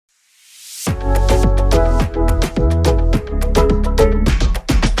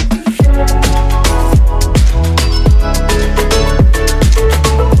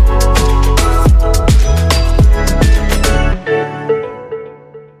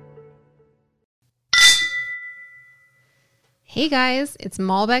Hey guys, it's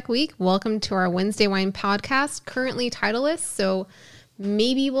Malbec week. Welcome to our Wednesday wine podcast, currently titleless. So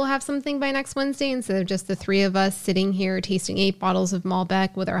maybe we'll have something by next Wednesday instead of just the three of us sitting here tasting 8 bottles of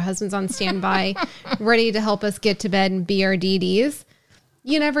Malbec with our husbands on standby, ready to help us get to bed and be our DDs.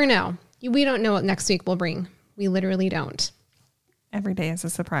 You never know. We don't know what next week will bring. We literally don't. Every day is a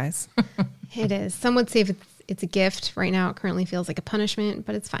surprise. It is. Some would say if it's a gift. Right now, it currently feels like a punishment,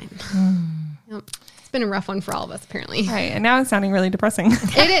 but it's fine. Yep. It's been a rough one for all of us, apparently. Right, and now it's sounding really depressing.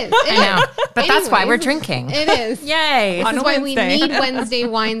 It is. I know. But that's why we're drinking. It is. Yay. This is why we need Wednesday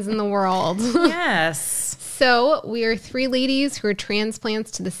wines in the world. Yes. So we are 3 ladies who are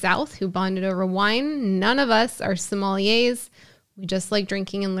transplants to the South who bonded over wine. None of us are sommeliers. We just like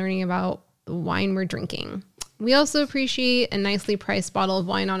drinking and learning about the wine we're drinking. We also appreciate a nicely priced bottle of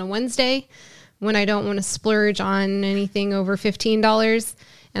wine on a Wednesday when I don't want to splurge on anything over $15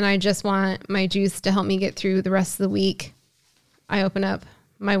 and I just want my juice to help me get through the rest of the week. I open up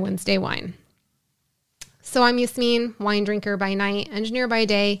my Wednesday wine. So I'm Yasmin, wine drinker by night, engineer by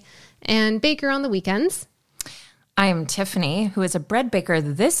day, and baker on the weekends. I am Tiffany, who is a bread baker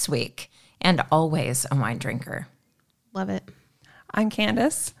this week and always a wine drinker. Love it. I'm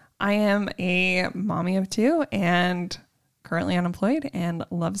Candace. I am a mommy of 2 and currently unemployed and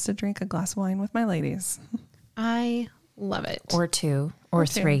loves to drink a glass of wine with my ladies. I love it. Or 2 or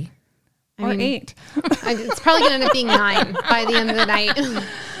 3. I Or mean, 8. It's probably going to end up being 9 by the end of the night.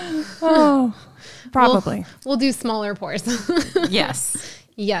 Oh, probably. We'll do smaller pours. Yes.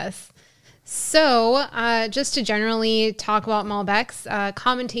 Yes. So just to generally talk about Malbecs,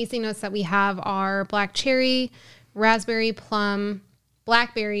 common tasting notes that we have are black cherry, raspberry, plum,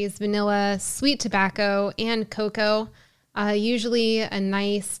 blackberries, vanilla, sweet tobacco, and cocoa. Usually a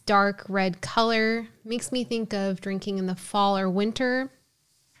nice dark red color. Makes me think of drinking in the fall or winter,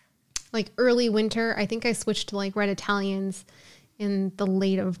 like early winter. I think I switched to like red Italians in the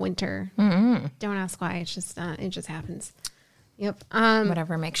late of winter. Mm-hmm. Don't ask why. It's just it just happens. Yep.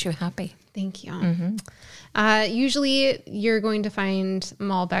 Whatever makes you happy. Thank you. Mm-hmm. Usually you're going to find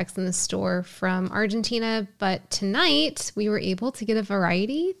Malbecs in the store from Argentina, but tonight we were able to get a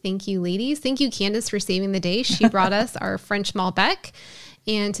variety. Thank you, ladies. Thank you, Candace, for saving the day. She brought us our French Malbec,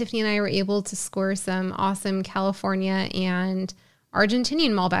 and Tiffany and I were able to score some awesome California and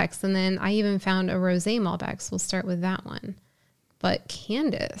Argentinian Malbecs, and then I even found a Rosé Malbec, so we'll start with that one. But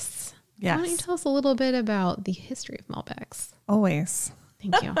Candace, Yes. why don't you tell us a little bit about the history of Malbecs? Always.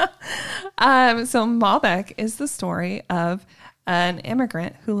 Thank you. So Malbec is the story of an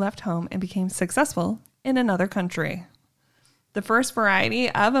immigrant who left home and became successful in another country. The first variety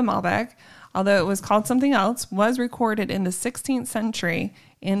of a Malbec, although it was called something else, was recorded in the 16th century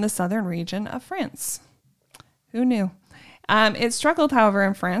in the southern region of France. Who knew? It struggled, however,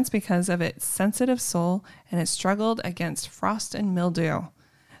 in France because of its sensitive soul, and it struggled against frost and mildew.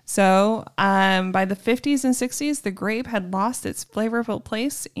 So by the 50s and 60s, the grape had lost its flavorful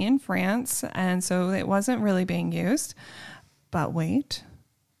place in France, and so it wasn't really being used. But wait.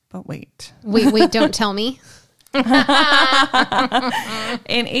 Wait, don't tell me. In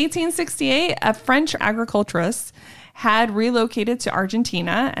 1868, a French agriculturist had relocated to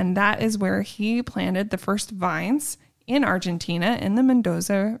Argentina, and that is where he planted the first vines in Argentina in the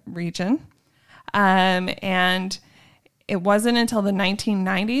Mendoza region. And it wasn't until the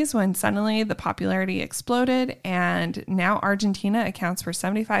 1990s when suddenly the popularity exploded, and now Argentina accounts for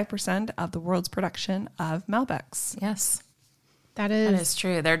 75% of the world's production of Malbecs. Yes. That That is is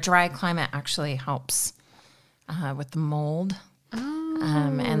true. Their dry climate actually helps with the mold.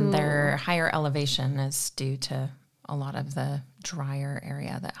 And their higher elevation is due to a lot of the drier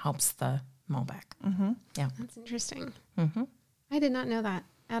area that helps the Malbec. Mm-hmm. Yeah. That's interesting. Mm-hmm. I did not know that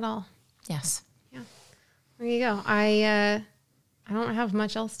at all. Yes. There you go. I don't have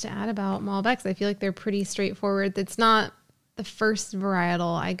much else to add about Malbecs. I feel like they're pretty straightforward. It's not the first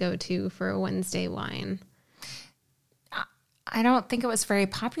varietal I go to for a Wednesday wine. I don't think it was very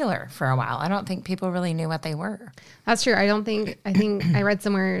popular for a while. I don't think people really knew what they were. That's true. I think I read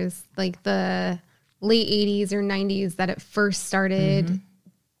somewhere it was like the late 80s or 90s that it first started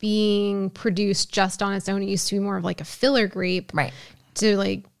being produced just on its own. It used to be more of like a filler grape. Right. To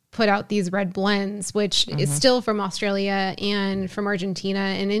like put out these red blends, which is still from Australia and from Argentina.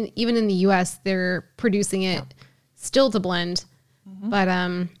 And even in the US, they're producing it still to blend. But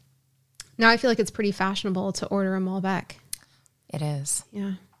now I feel like it's pretty fashionable to order a Malbec. It is.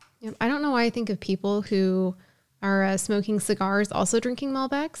 Yeah. Yep. I don't know why I think of people who are smoking cigars also drinking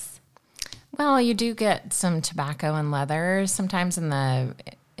Malbecs. Well, you do get some tobacco and leather sometimes in the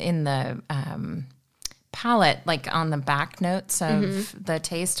palate, like on the back notes of the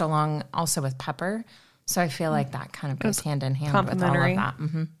taste, along also with pepper. So I feel like that kind of goes hand in hand with all of complementary. that.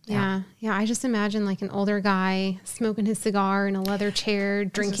 Mm-hmm. Yeah. Yeah. I just imagine like an older guy smoking his cigar in a leather chair,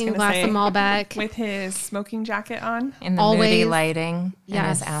 drinking a gonna glass say, of Malbec. with his smoking jacket on. In the Always. moody lighting and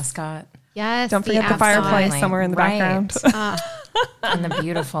Yes. his ascot Yes. Don't forget the outside. fireplace somewhere in the Right. background. and the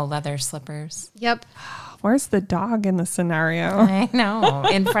beautiful leather slippers. Yep. Where's the dog in the scenario? I know.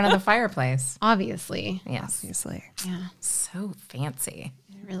 In front of the fireplace. Obviously. Yes. Obviously. Yeah. So fancy.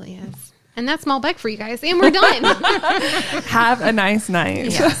 It really is. And that's Malbec for you guys. And we're done. Have a nice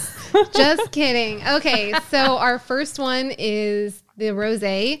night. Just kidding. Okay. So our first one is the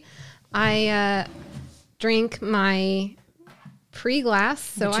rosé. I drank my pre-glass.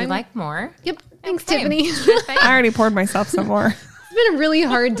 So Would you I'm like more? Yep. Thanks, Okay. Tiffany. I already poured myself some more. It's been a really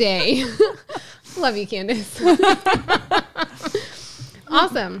hard day. Love you, Candace.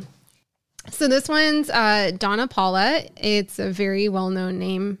 Awesome. So this one's Donna Paula. It's a very well-known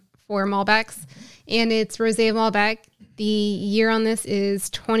name for Malbecs, and it's Rosé Malbec. The year on this is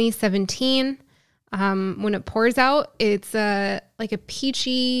 2017. When it pours out, it's like a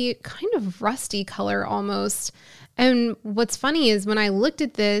peachy, kind of rusty color almost. And what's funny is when I looked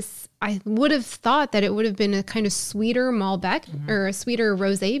at this, I would have thought that it would have been a kind of sweeter Malbec or a sweeter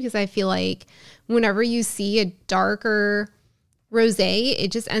rosé, because I feel like whenever you see a darker rosé,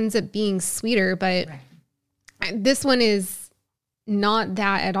 it just ends up being sweeter. But this one is not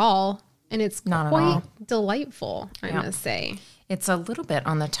that at all. And it's Not at quite all. delightful, I Yeah. must say. It's a little bit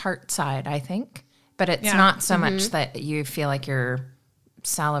on the tart side, I think, but it's Yeah. not so much that you feel like your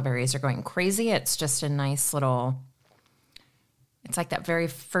salivaries are going crazy. It's just a nice little, it's like that very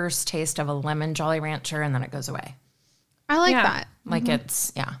first taste of a lemon Jolly Rancher, and then it goes away. I like Yeah. that. Like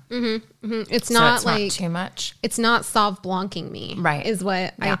it's, yeah. It's So not it's like not too much. it's not Sauv Blancing me, Right. is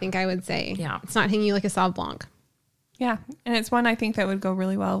what I Yeah. think I would say. Yeah. It's not hitting you like a Sauv Blanc. Yeah. And it's one I think that would go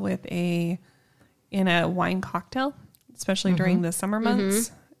really well with in a wine cocktail, especially during the summer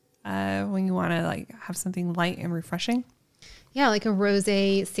months, when you want to like have something light and refreshing. Yeah, like a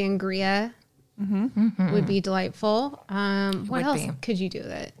rosé sangria would be delightful. What Would else be. could you do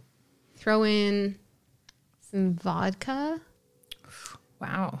with it? Throw in some vodka.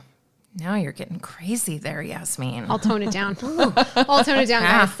 Wow. Now you're getting crazy there, Yasmin. I'll tone it down. I'll tone it down,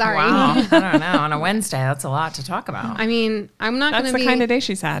 guys. Sorry. Wow. I don't know. On a Wednesday, that's a lot to talk about. I mean, I'm not going That's to the be kind of day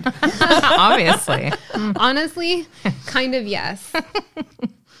she's had. Obviously. honestly, kind of yes.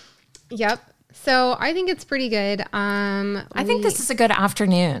 Yep. So I think it's pretty good. I think this is a good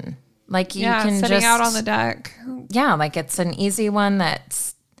afternoon. Like you Yeah. can Sitting just out on the deck. yeah, like it's an easy one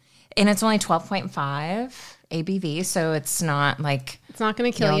and it's only 12.5 ABV, so it's not like It's not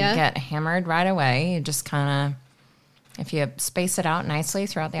going to kill you'll you. get hammered right away. You just kind of, if you space it out nicely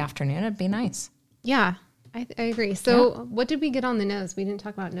throughout the afternoon, it'd be nice. Yeah, I agree. So what did we get on the nose? We didn't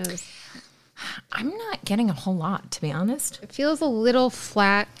talk about nose. I'm not getting a whole lot, to be honest. It feels a little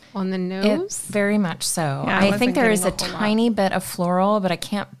flat on the nose. It's very much so. Yeah, I I wasn't think there is a getting a whole lot. tiny bit of floral, but I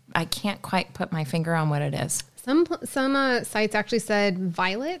can't quite put my finger on what it is. Some sites actually said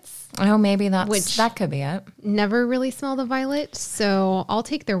violets. Oh, maybe Which- that could be it. Never really smell the violet, so I'll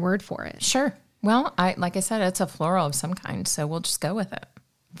take their word for it. Sure. Well, like I said, it's a floral of some kind, so we'll just go with it.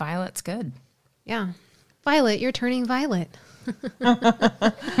 Violet's good. Yeah. Violet, you're turning violet.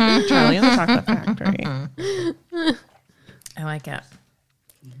 Charlie in the Chocolate Factory. I like it.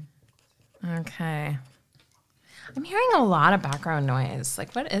 Okay. I'm hearing a lot of background noise.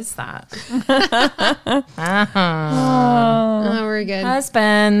 Like, what is that? Oh, we're good.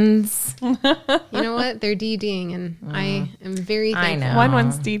 Husbands. You know what? They're DDing, and I am very I thankful. know.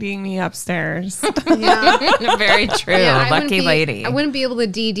 One's DDing me upstairs. Yeah. Very true. Yeah, Lucky lady. I wouldn't be able to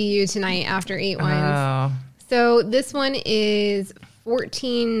DD you tonight after 8 wines. Oh, So this one is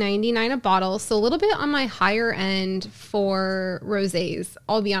 $14.99 a bottle, so a little bit on my higher end for rosés.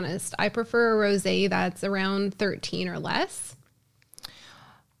 I'll be honest, I prefer a rosé that's around 13 or less.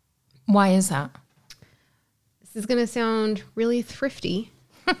 why is that? This is going to sound really thrifty.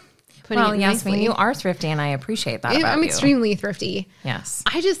 Well, Yasmin, you are thrifty, and I appreciate that about I'm you. extremely thrifty. Yes.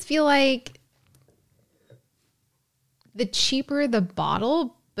 I just feel like the cheaper the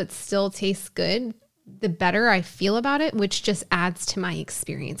bottle, but still tastes good, the better I feel about it, which just adds to my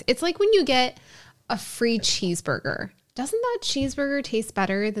experience. It's like when you get a free cheeseburger. Doesn't that cheeseburger taste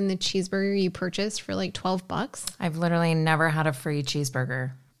better than the cheeseburger you purchased for like $12? I've literally never had a free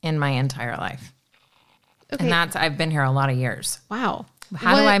cheeseburger in my entire life. Okay. And I've been here a lot of years. Wow.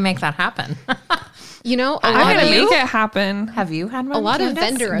 How do I make that happen? You know, a I'm lot going to of make it happen. Have you had one? a lot of Candace?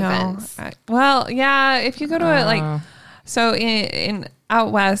 vendor events. Well, yeah, if you go to it like, so in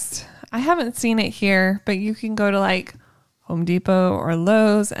out west, I haven't seen it here, but you can go to like Home Depot or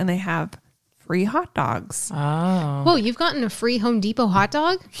Lowe's and they have free hot dogs. Oh. Whoa, you've gotten a free Home Depot hot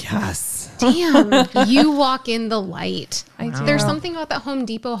dog? Yes. Damn, you walk in the light. I do. There's something about that Home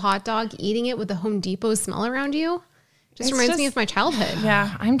Depot hot dog, eating it with the Home Depot smell around you. Just reminds me of my childhood.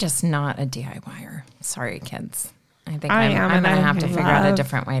 Yeah. I'm just not a DIYer. Sorry, kids. I think I I'm am, going to and I have to figure out a love-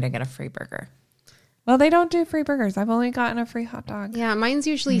 different way to get a free burger. Well, they don't do free burgers. I've only gotten a free hot dog. Yeah, mine's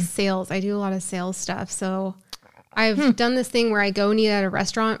usually sales. I do a lot of sales stuff. So I've done this thing where I go and eat at a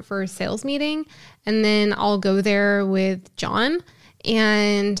restaurant for a sales meeting, and then I'll go there with John,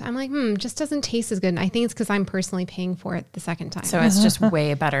 and I'm like, just doesn't taste as good. And I think it's because I'm personally paying for it the second time. So it's just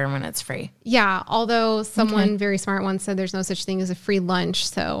way better when it's free. Yeah, although someone very smart once said there's no such thing as a free lunch.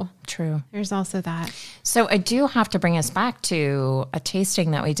 So True. there's also that. So I do have to bring us back to a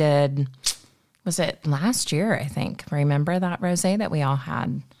tasting that we did. Was it last year, I think? Remember that rosé that we all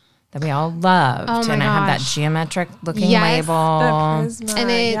had, that we all loved? Oh my and it had that gosh. geometric looking Yes. The label. Prisma, And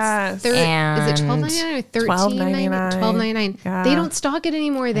it's yes. is it And $12.99 or $13.99? $12.99. Yeah. They don't stock it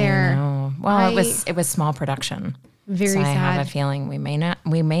anymore there. Oh, well, it was small production. Very so I sad. have a feeling we may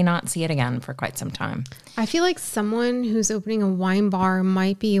not see it again for quite some time. I feel like someone who's opening a wine bar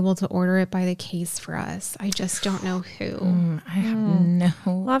might be able to order it by the case for us. I just don't know who. I have no.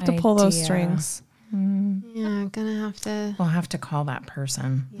 We'll have to pull those idea. strings. Yeah, gonna have to We'll have to call that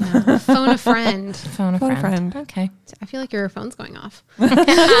person. phone a friend. Phone a Phone a friend. friend. Okay. I feel like your phone's going off. I'm going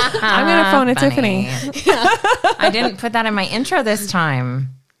to phone a Funny. Tiffany. I didn't put that in my intro this time,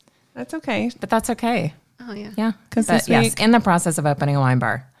 That's okay. but that's okay. Oh yeah. Yeah. 'Cause But this yes, week- in the process of opening a wine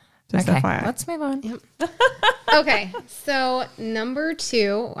bar. Just Okay. FYI. Let's move on. Okay, so number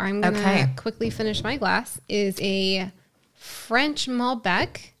 2, I'm gonna Okay. quickly finish my glass, is a French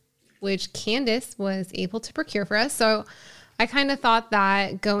Malbec, which Candace was able to procure for us. So I kind of thought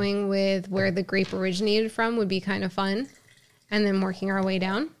that going with where the grape originated from would be kind of fun, and then working our way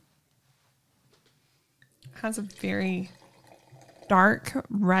down. Has a very dark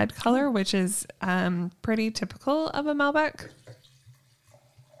red color, which is pretty typical of a Malbec.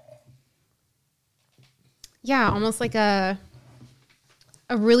 Yeah, almost like a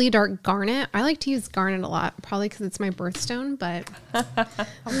really dark garnet. I like to use garnet a lot, probably because it's my birthstone, but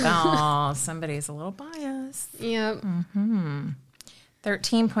Oh, somebody's a little biased. yeah.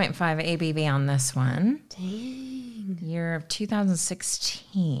 13.5 ABV on this one. Dang. Year of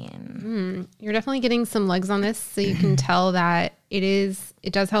 2016. You're definitely getting some legs on this, so you can tell that it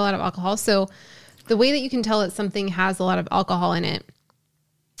does have a lot of alcohol. So the way that you can tell that something has a lot of alcohol in it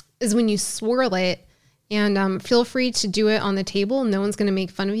is when you swirl it. And feel free to do it on the table. No one's going to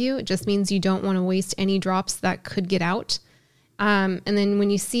make fun of you. It just means you don't want to waste any drops that could get out. And then when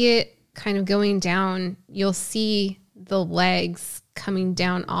you see it kind of going down, you'll see the legs coming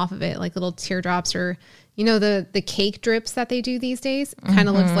down off of it, like little teardrops, or, you know, the cake drips that they do these days. Kind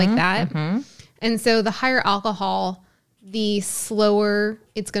of looks like that. And so the higher alcohol, the slower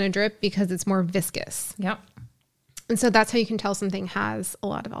it's going to drip because it's more viscous. Yep. And so that's how you can tell something has a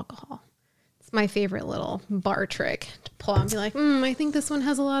lot of alcohol. My favorite little bar trick to pull out and be like, I think this one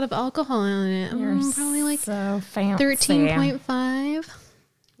has a lot of alcohol in it. Probably like So fancy. 13.5.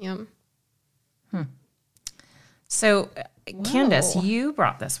 Yep. So, Candace, you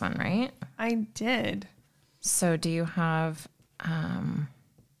brought this one, right? I did. So, do you have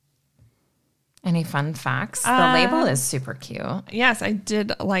any fun facts? The label is super cute. Yes, I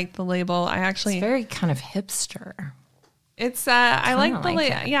did like the label. I actually, It's very kind of hipster. it's I like the like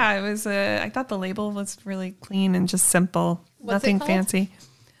label. it. Yeah, it was. I thought the label was really clean and just simple. What's it Nothing called? fancy.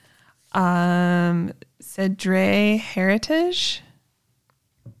 Cedre Heritage.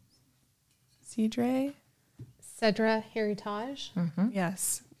 Cedre. Cedra Heritage.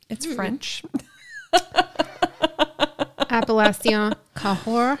 Yes, it's French. Appellation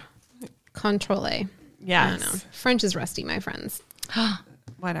Cahors Contrôlée. I Yes. don't know. French is rusty, my friends.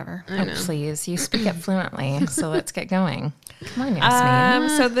 Whatever. I know. Please, you speak it fluently. So, let's get going. Come on,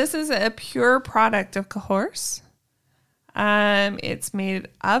 Yasmin. So this is a pure product of Cahors. It's made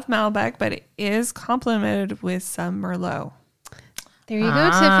of Malbec, but it is complemented with some Merlot. There you go,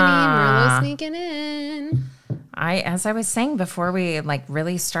 Tiffany. Merlot sneaking in. As I was saying before we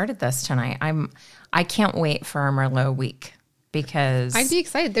really started this tonight, I can't wait for our Merlot week because I'd be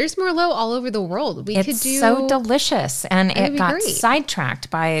excited. There's Merlot all over the world. We could it's do so delicious. And would it be got great. sidetracked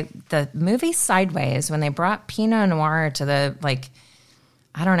by the movie Sideways when they brought Pinot Noir to the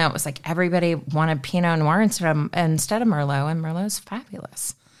I don't know. It was like everybody wanted Pinot Noir instead of Merlot, and Merlot's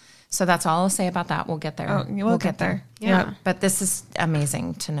fabulous. So that's all I'll say about that. We'll get there. Oh, we'll get there. Yeah. But this is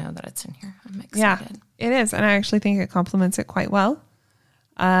amazing to know that it's in here. I'm Yeah, excited. it is. And I actually think it complements it quite well.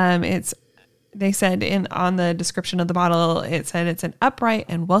 It's they said on the description of the bottle, it said it's an upright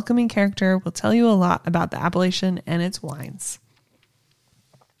and welcoming character, will tell you a lot about the appellation and its wines.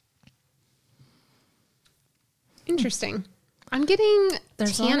 Interesting. I'm getting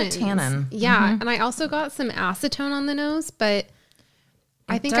There's a lot of tannins. tannin. Yeah, and I also got some acetone on the nose, but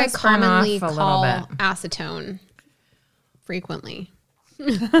I think I does burn commonly off a little call bit. acetone frequently.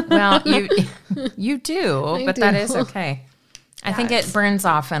 Well, you do, but that do. is okay. I think it burns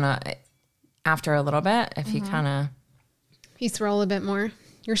off after a little bit if you kind of You swirl a bit more.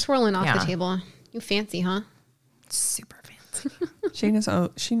 You're swirling off Yeah. the table. You fancy, huh? super fancy.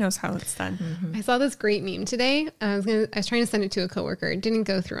 She knows how it's done. I saw this great meme today. I was trying to send it to a coworker. It didn't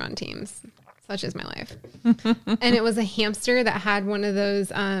go through on Teams. Such is my life. And it was a hamster that had one of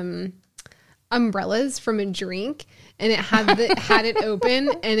those umbrellas from a drink, and it had had it open,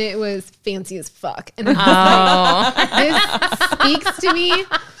 and it was fancy as fuck. And I was like, this speaks to me,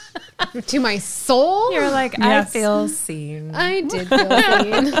 to my soul. You're like, Yes. I feel seen. I did feel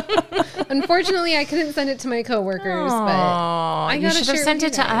seen. Unfortunately, I couldn't send it to my coworkers, but I gotta should share have it sent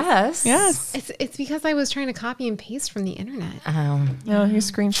with it you to guys. us. Yes. it's because I was trying to copy and paste from the internet. No, you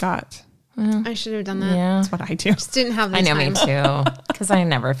screenshot. I should have done that. Yeah. That's what I do. Just didn't have the I know, time. me too. Because I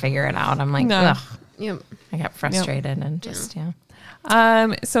never figure it out. I'm like, No. ugh. Yep. I got frustrated and just, yeah.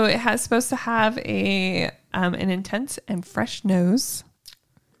 So it has supposed to have an intense and fresh nose.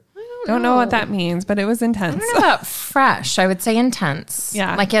 Don't know what that means, but it was intense. I don't know about fresh. I would say intense.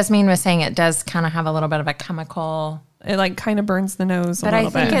 Yeah. Like Yasmin was saying, it does kind of have a little bit of a chemical. It like kind of burns the nose But a I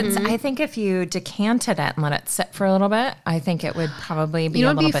little think bit. I think if you decanted it and let it sit for a little bit, I think it would probably be You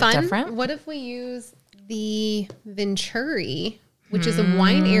know a what'd little be bit fun? different. What if we use the Venturi, which is a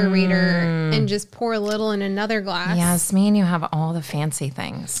wine aerator, and just pour a little in another glass? Yasmin, you have all the fancy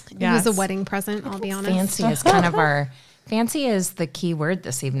things. It was a Yes. wedding present, I'll be honest. Fancy is kind of fancy is the key word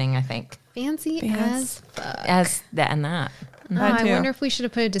this evening, I think. Fancy as fuck. As that and that. Oh, That I too. wonder if we should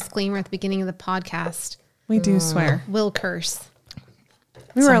have put a disclaimer at the beginning of the podcast. We do swear. Will curse.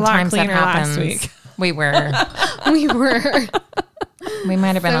 We were a lot Sometimes that cleaner last happens. week. We were. We were. We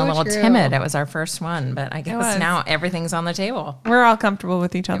might have been So a little true. timid. It was our first one, but I guess was. now everything's on the table. We're all comfortable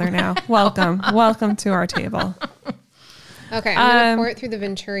with each other now. Welcome. Welcome to our table. Okay, I'm going to pour it through the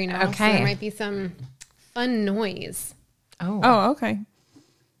Venturi now. So Okay. there might be some fun noise. Oh, okay.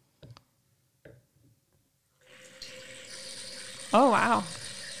 Oh, wow.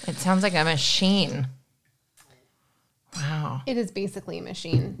 It sounds like a machine. Wow. It is basically a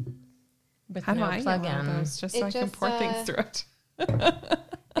machine. With How do no I get one of plug-in. those just It so I can just, pour things through it?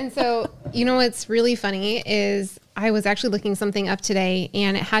 And so, you know what's really funny is I was actually looking something up today,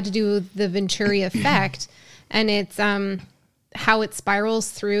 and it had to do with the Venturi effect, and it's how it spirals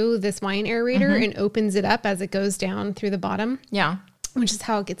through this wine aerator and opens it up as it goes down through the bottom, Yeah. which is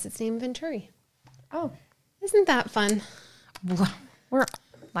how it gets its name Venturi. Oh, Isn't that fun? we're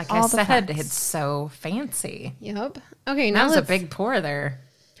Like all I the said, facts. it's so fancy. Yep. Okay, That now was a let's. big pour there.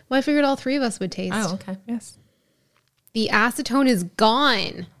 Well, I figured all three of us would taste. Oh, okay. yes. The acetone is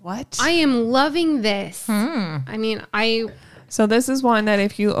gone. What? I am loving this. I mean, So this is one that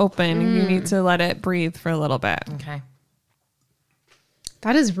if you open, you need to let it breathe for a little bit. Okay.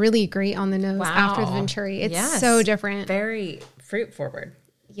 that is really great on the nose after the Wow. Venturi. It's Yes. so different. Very fruit forward.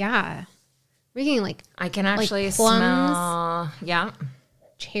 Yeah. We're getting like I can actually plums? smell. Yeah.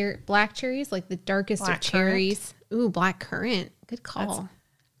 black cherries, like the darkest Black of cherries. Ooh, black currant. Good call.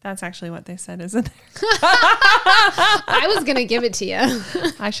 That's actually what they said, isn't it? I was going to give it to you.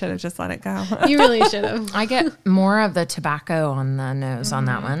 I should have just let it go. You really should have. I get more of the tobacco on the nose on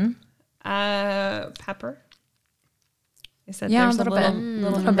that one. Pepper. They said Yeah, there's a little bit.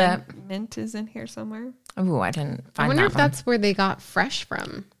 little bit. mint is in here somewhere. Oh, I didn't I find wonder that if one. that's where they got fresh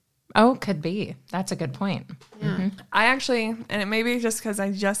from. Oh, could be. That's a good point. I actually, and it may be just because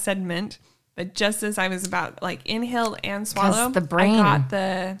I just said mint, but just as I was about like inhale and swallow, the brain- I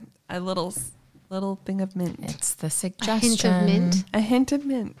got a little thing of mint, It's the A suggestion. hint of mint. a hint of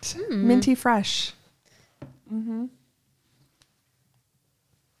mint, minty fresh.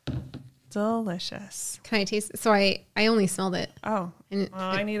 Delicious. Can I taste it? So I only smelled it. Oh, And well,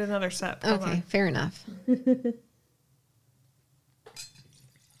 I need another sip. Hold Okay, on. fair enough.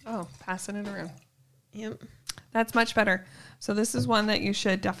 Oh, passing it around. Yep. That's much better. So this is one that you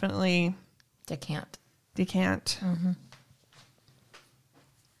should definitely Decant. decant.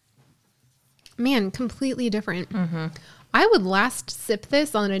 Man, completely different. I would last sip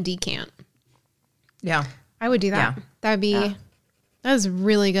this on a decant. Yeah. I would do that. Yeah. That would be, that was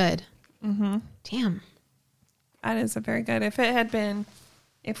really good. Damn. That is a very good.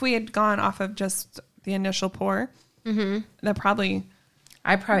 If we had gone off of just the initial pour, that probably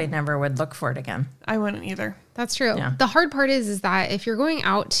I probably never would look for it again. I wouldn't either. That's true. Yeah. The hard part is that if you're going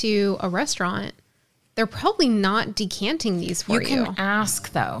out to a restaurant, they're probably not decanting these for You you. can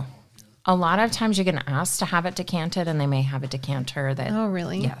ask, though. A lot of times you can ask to have it decanted, and they may have a decanter that. Oh,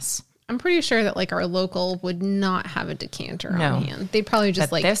 really? Yes. I'm pretty sure that like our local would not have a decanter No. on hand. They'd probably just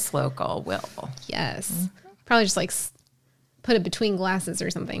But like, this local will. yes, probably just like put it between glasses or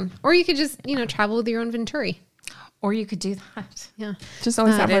something. Or you could just, travel with your own Venturi. Or you could do that. Yeah. Just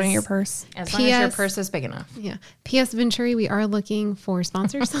always have one in is- your purse. As long as your PS purse is big enough. Yeah. P.S. Venturi, we are looking for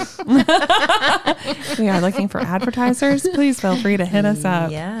sponsors. We are looking for advertisers. Please feel free to hit us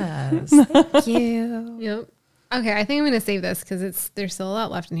up. Yes. Thank you. Yep. Okay, I think I'm going to save this because there's still a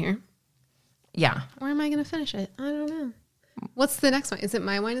lot left in here. Yeah. Or am I going to finish it? I don't know. What's the next one? Is it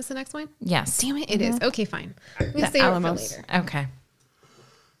my wine is the next wine? Yes. Damn it, it is. Okay, fine. I'm going to The save Alamos. it for later. Okay.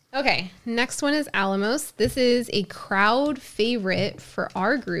 Okay, next one is Alamos. This is a crowd favorite for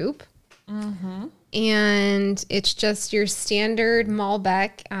our group. And it's just your standard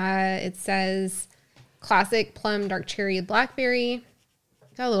Malbec. It says classic plum, dark cherry, blackberry.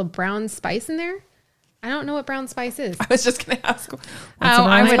 Got a little brown spice in there. I don't know what brown spice is. I was just going to ask. What's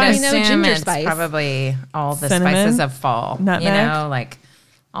I would spice? I know assume ginger it's spice. probably all the Cinnamon? spices of fall. Nutmeg? Like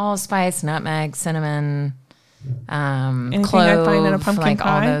allspice, nutmeg, cinnamon, Anything clove, I'd find in a pumpkin like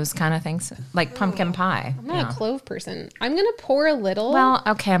pie? all those kind of things, like pumpkin pie. I'm not a clove person. I'm going to pour a little. Well,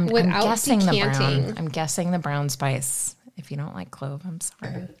 okay, I'm without guessing the decanting. brown. I'm guessing the brown spice. If you don't like clove, I'm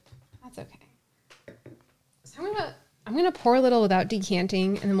sorry. That's okay. So I'm gonna pour a little without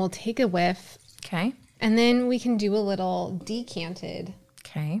decanting, and then we'll take a whiff, Okay. and then we can do a little decanted.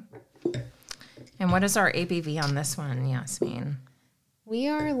 Okay. And what is our ABV on this one, Yasmin? We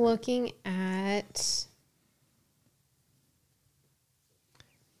are looking at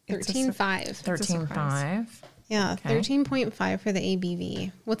 13.5. 13.5. Yeah, Okay. 13.5 for the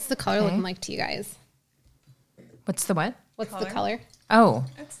ABV. What's the color Okay. looking like to you guys? What's the what? What's the color? Oh,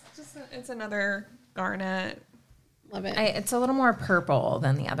 It's another garnet. Love it. it's a little more purple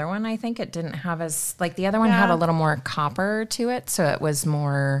than the other one. I think it didn't have as, like the other one had Yeah. a little more copper to it. So it was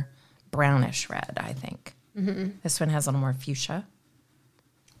more brownish red, I think. This one has a little more fuchsia.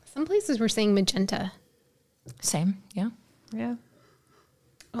 Some places were saying magenta. Same. Yeah. Yeah.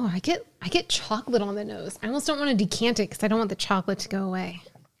 Oh, I get chocolate on the nose. I almost don't want to decant it because I don't want the chocolate to go away.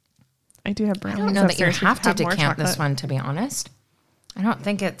 I do have brown. I don't know that you have to decant this one, to be honest. I don't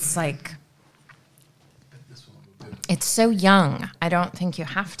think it's like, it's so young. I don't think you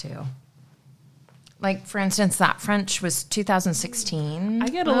have to. Like, for instance, that French was 2016. I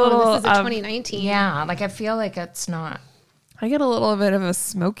get a Oh, little this is a of 2019. Yeah, like I feel like it's not. I get a little bit of a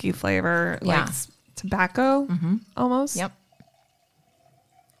smoky flavor, Yeah. like tobacco almost. Yep.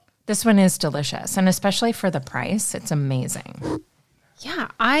 This one is delicious, and especially for the price, it's amazing. Yeah,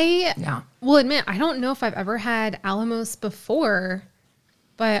 I Yeah. will admit I don't know if I've ever had Alamos before,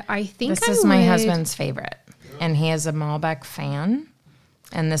 but I think This is my husband's favorite, and he is a Malbec fan,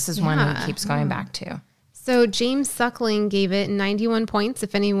 and this is one Yeah. he keeps going back to. So James Suckling gave it 91 points.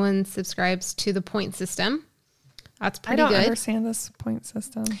 If anyone subscribes to the point system, that's I pretty don't good. understand this point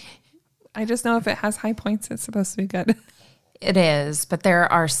system. I just know if it has high points, it's supposed to be good. It is, but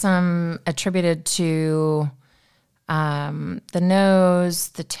there are some attributed to the nose,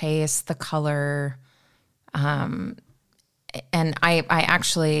 the taste, the color. And I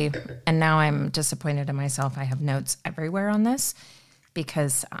actually, and now I'm disappointed in myself. I have notes everywhere on this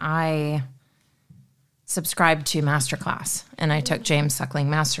because I subscribed to Masterclass and I took James Suckling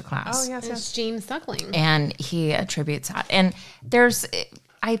Masterclass. It's James Suckling. And he attributes that. And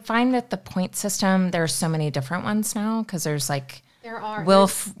I find that the point system, there's so many different ones now because there's like There are.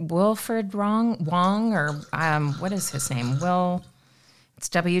 Wilfred Wong, or what is his name? It's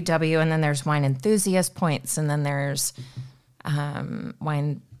WW, and then there's wine enthusiast points, and then there's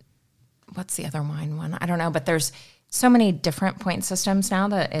wine. What's the other wine one? I don't know, but there's so many different point systems now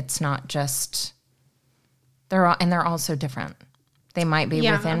that it's not just they're all so different. They might be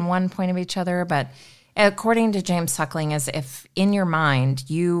Yeah. within 1 point of each other, but according to James Suckling, is if in your mind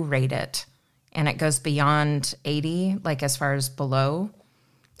you rate it and it goes beyond 80, like as far as below,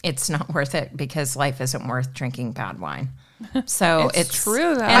 it's not worth it because life isn't worth drinking bad wine. So it's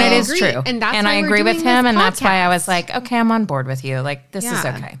true, though. and I it is agree. true, And that's and why I we're agree with doing him, this and that's why I podcast. was like, okay, I'm on board with you. Like this is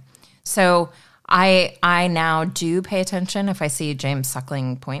Yeah. okay. So I now do pay attention if I see James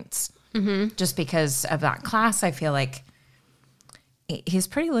Suckling points, just because of that class. I feel like he's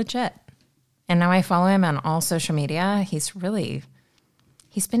pretty legit, and now I follow him on all social media. He's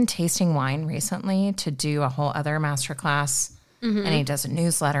been tasting wine recently to do a whole other masterclass, and he does a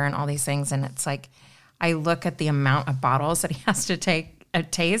newsletter and all these things. And it's like, I look at the amount of bottles that he has to take a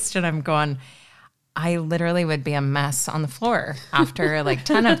taste, and I'm going, I literally would be a mess on the floor after like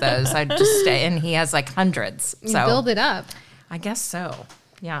 10 of those. And he has like hundreds. You So build it up. I guess so.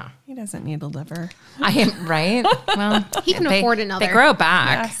 Yeah. He doesn't need a liver. I am right. Well, He can afford another. They grow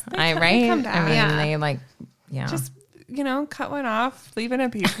back. Yes, they right. come back. I mean, Yeah. they like, yeah. Just, cut one off, leave it in a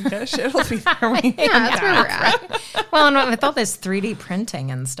petri dish. It'll be there when you Yeah, that's where we're at. Well, and with all this 3D printing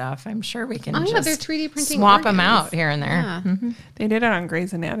and stuff, I'm sure we can Oh, yeah, just they're 3D printing swap them organs. out here and there. Yeah. They did it on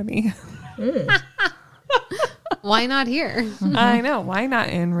Grey's Anatomy. Why not here? I know. Why not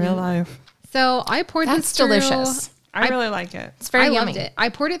in real life? So I poured That's this through. delicious. I really like it. It's very I yummy. loved it. I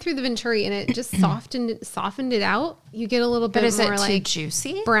poured it through the Venturi and it just softened it out. You get a little But bit is more it too like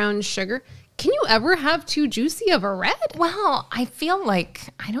juicy? brown sugar. Can you ever have too juicy of a red? Well, I feel like,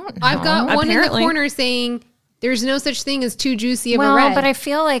 I don't know. I've got one in the Apparently. corner saying there's no such thing as too juicy of a Well, red. but I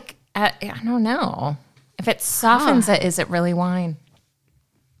feel like, I don't know. If it softens it, is it really wine?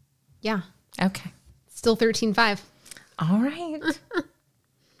 yeah, Okay. still 13.5. All right.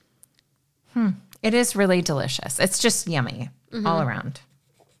 It is really delicious. It's just yummy all around.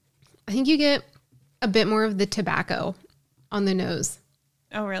 I think you get a bit more of the tobacco on the nose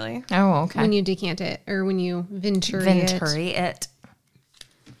Oh, really? Oh, okay. when you decant it or when you Venturi it. Venturi it.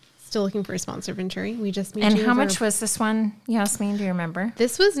 Still looking for a sponsor, Venturi. We just made And you how over. much was this one, Yasmin? Do you remember?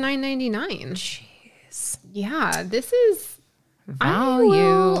 This was $9.99. Jeez. Yeah, this is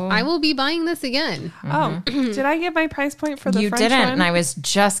Value. I will be buying this again. Oh, did I get my price point for the You French didn't, one? and I was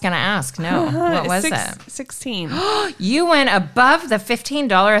just going to ask. No. What was it? 16. You went above the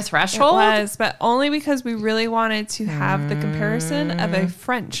 $15 It threshold? was, but only because we really wanted to have the comparison of a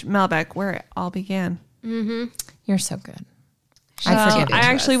French Malbec where it all began. You're so good. So I forgive you. I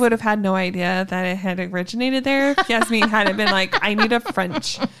actually would have had no idea that it had originated there if Yasmin hadn't been like, I need a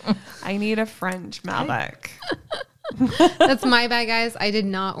French Malbec. That's my bad, guys. I did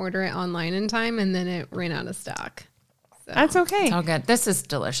not order it online in time, and then it ran out of stock. That's okay. It's all good. This is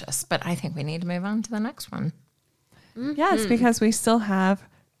delicious, but I think we need to move on to the next one. Yes, because we still have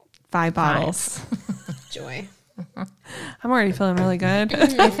 5 bottles. Joy. I'm already feeling really good.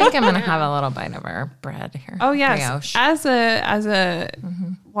 I think I'm going to have a little bite of our bread here. Oh yes, Brioche. as a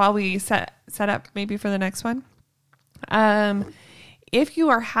while we set up maybe for the next one. If you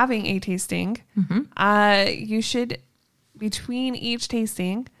are having a tasting, you should between each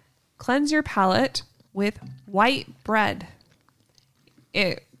tasting cleanse your palate with white bread.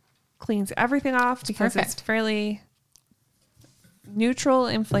 It cleans everything off because it's perfect. fairly neutral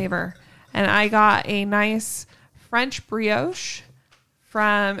in flavor. And I got a nice French brioche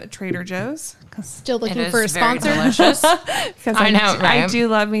from Trader Joe's. Still It looking is for a very sponsor. delicious. Because I know, I right? do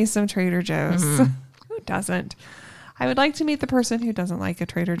love me some Trader Joe's. Who doesn't? I would like to meet the person who doesn't like a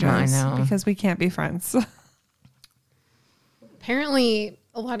Trader I Joe's know. because we can't be friends. Apparently,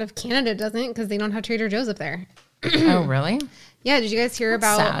 a lot of Canada doesn't because they don't have Trader Joe's up there. Oh, really? Yeah, did you guys hear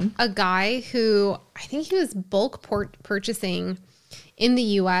That's about sad. a guy who I think he was bulk purchasing in the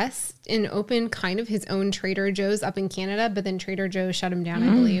U.S. and opened kind of his own Trader Joe's up in Canada, but then Trader Joe's shut him down, I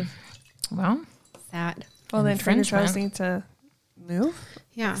believe. Well, Sad. Well, then Trader Infringement. Joe's need to move,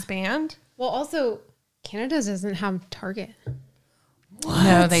 Yeah. expand. Well, also, Canada doesn't have Target.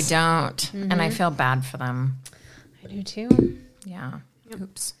 no, they don't. And I feel bad for them. I do too. Yeah.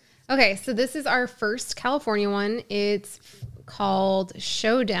 Oops. Okay, so this is our first California one. It's called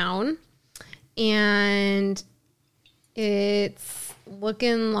Showdown, and it's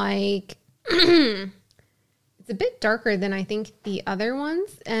looking like it's a bit darker than I think the other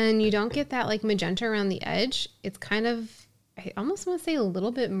ones, and you don't get that like magenta around the edge. It's kind of, I almost want to say a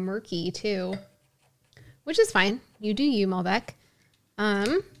little bit murky too, which is fine. You do you, Malbec.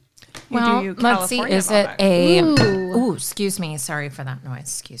 Well, do let's see. California Is it Malbec. a? Ooh. Ooh, excuse me. Sorry for that noise.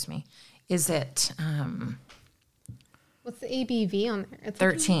 Excuse me. Is it What's the ABV on there? It's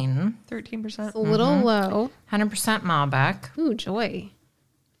 13? 13%. a little low. 100% Malbec. Ooh, joy.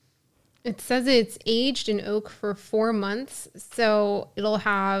 It says it's aged in oak for 4 months, so it'll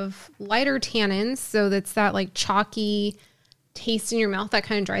have lighter tannins. So that's that like chalky taste in your mouth that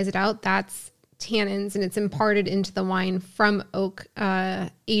kind of dries it out. That's tannins, and it's imparted into the wine from oak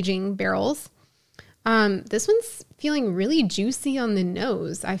aging barrels. This one's feeling really juicy on the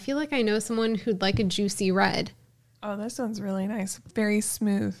nose. I feel like I know someone who'd like a juicy red. Oh, this one's really nice. Very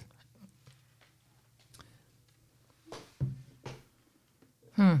smooth.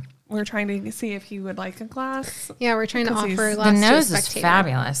 We're trying to see if he would like a glass. Yeah, we're trying to Because offer a he's- glass The to a nose is spectator.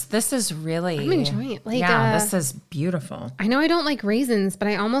 fabulous. This is really. I'm enjoying it. Like, yeah, this is beautiful. I know I don't like raisins, but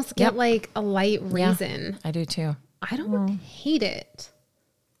I almost get Yep. like a light raisin. I do too. I don't hate it.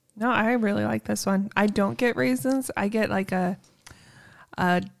 No, I really like this one. I don't get raisins. I get like a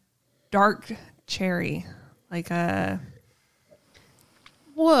a dark cherry, like a.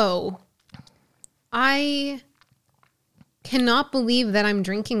 Whoa. I cannot believe that I'm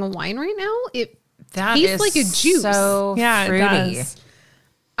drinking a wine right now. It That tastes is like a juice. So Yeah, fruity. it does.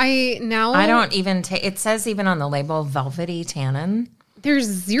 I don't even take. It says even on the label, velvety tannin. there's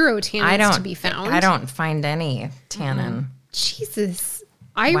zero tannins to be found. I don't find any tannin. Jesus.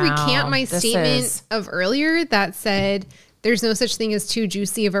 I Wow, recant my this statement is- of earlier that said there's no such thing as too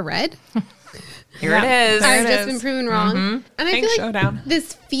juicy of a red. Here it is. I've it just is. been proven wrong. And I Thanks, feel like Showdown.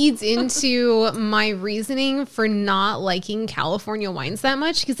 this feeds into my reasoning for not liking California wines that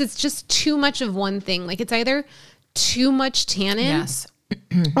much because it's just too much of one thing. Like it's either too much tannin Yes.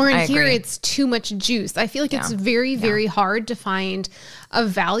 or in I here agree. it's too much juice. I feel like it's Yeah. very, very hard to find a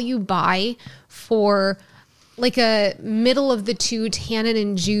value buy for like a middle of the two tannin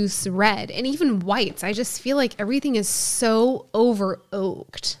and juice red and even whites. I just feel like everything is so over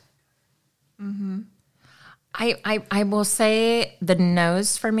oaked. I will say the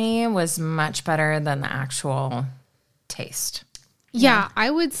nose for me was much better than the actual taste. Yeah, I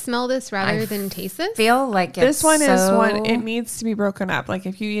would smell this rather than taste this. Feel like This one is so- one. It needs to be broken up. Like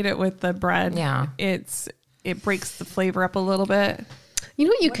if you eat it with the bread, Yeah. it breaks the flavor up a little bit. You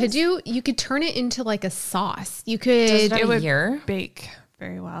know what you could do? You could turn it into like a sauce. You Does could. it It would year? bake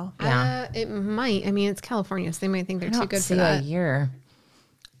very well. Yeah. It might. I mean, it's California, so they might think they're I too don't good see for a that. year.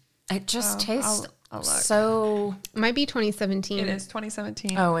 It just tastes I'll look. so. Might be 2017. It is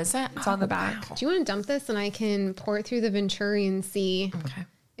 2017. Oh, is it? It's on the back. Do you want to dump this and I can pour it through the Venturi and see Okay.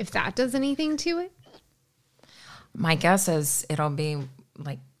 if that does anything to it? My guess is it'll be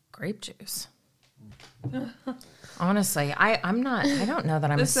like grape juice. Honestly, I don't know that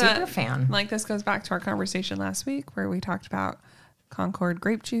I'm a super fan. Like this goes back to our conversation last week where we talked about Concord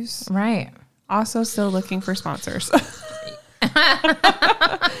grape juice. Right. Also, still looking for sponsors.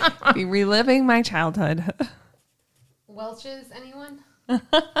 Be reliving my childhood. Welch's, anyone?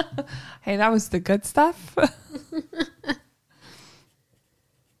 Hey, that was the good stuff.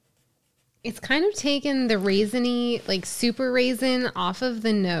 It's kind of taken the raisiny, like super raisin off of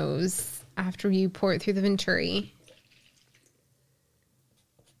the nose after you pour it through the Venturi.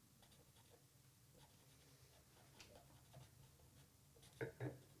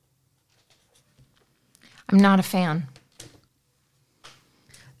 I'm not a fan.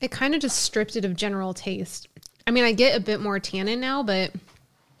 It kind of just stripped it of general taste. I mean, I get a bit more tannin now, but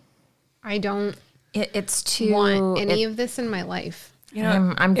I don't It's too. want any of this in my life. You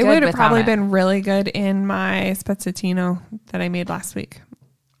know, I'm it good would have without probably it. been really good in my spezzatino that I made last week.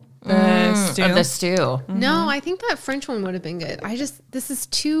 The stew. Of the stew. No, I think that French one would have been good. This is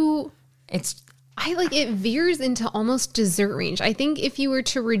too, It's it veers into almost dessert range. I think if you were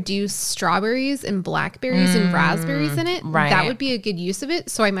to reduce strawberries and blackberries and raspberries in it, right. that would be a good use of it.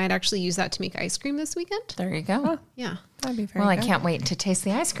 So I might actually use that to make ice cream this weekend. there. You go. Yeah. That'd be very Well, I good. can't wait to taste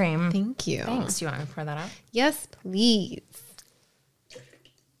the ice cream. Thank you. Thanks. You want me to pour that out? Yes, please.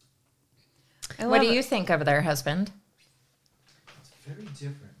 I What love do it. you think over there, husband? It's very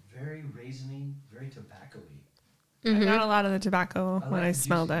different, very raisiny, very tobacco-y. I got a lot of the tobacco I when like I the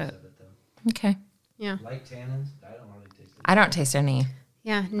smelled juiciness it. of it, though. Okay. Yeah. Light tannins, I don't really taste it. I don't taste any.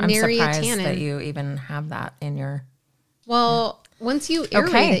 Yeah. I'm Nary a surprised tannin. that you even have that in your. Well, once you aerate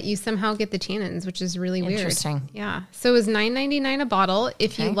Okay. it, you somehow get the tannins, which is really weird. Interesting. Yeah. So it was $9.99 a bottle.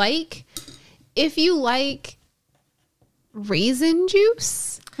 If you like raisin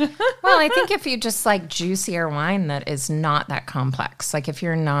juice, Well, I think if you just like juicier wine that is not that complex, like if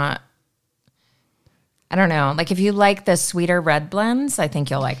you're not, I don't know, like if you like the sweeter red blends, I think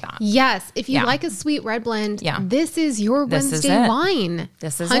you'll like that. yes. If you Yeah. like a sweet red blend, Yeah. this is your This is Wednesday it. wine.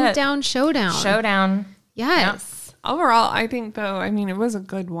 This is Hunt it. down showdown. Showdown. Yes. Overall, I think though, I mean, it was a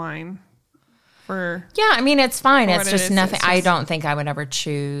good wine for. Yeah, I mean, it's fine. For It's what it just is, nothing. it's I just- don't think I would ever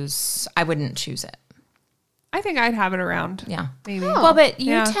choose, I wouldn't choose it. I think I'd have it around. Yeah. Maybe. Well, but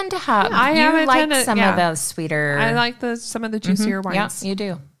you Yeah. tend to have, I you haven't like tended- some yeah. of the sweeter. I like some of the juicier Yeah, wines. you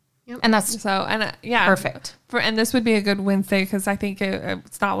do. Yep. And that's So yeah, perfect. And this would be a good Wednesday because I think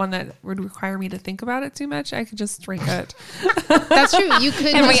it's not one that would require me to think about it too much. I could just drink it. That's true. You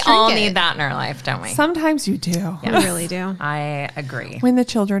could And we just all drink it. need that in our life, don't we? Sometimes you do. We really do. I agree. When the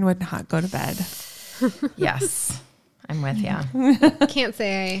children would not go to bed. Yes. I'm with you. Can't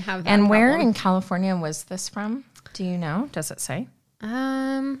say I have that. And where problem. in California was this from? Do you know? Does it say?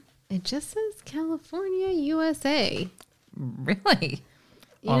 It just says California, USA. Really?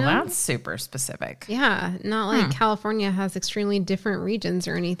 Well, know? that's super specific. Yeah, not like California has extremely different regions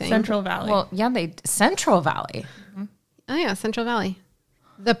or anything. Central Valley. Well, yeah, Central Valley. Oh yeah, Central Valley.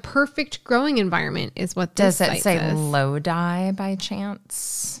 The perfect growing environment is what Does this it site say says. Lodi by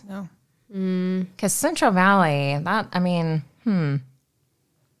chance? No. Because Central Valley,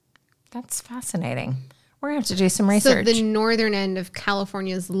 that's fascinating. We're going to have to do some So research. the northern end of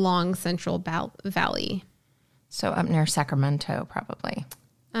California's long Central Valley. So up near Sacramento, probably.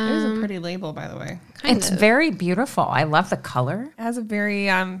 It is a pretty label, by the way. It's very beautiful. I love the color. It has a very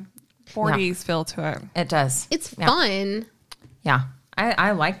 40s feel to it. It does. It's Yeah. fun. Yeah.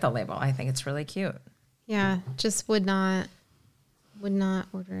 I like the label. I think it's really cute. Yeah, just would not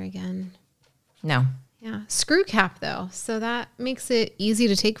order again. No. Yeah, screw cap though, so that makes it easy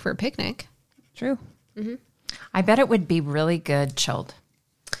to take for a picnic. True. I bet it would be really good chilled.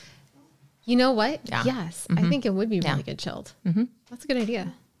 You know what? Yeah. Yes, I think it would be really good chilled. Mm-hmm. That's a good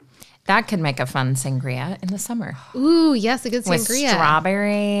idea. That could make a fun sangria in the summer. Ooh, yes, a good With sangria.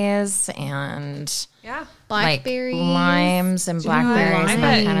 strawberries and Yeah. Blackberries. like limes and blackberries and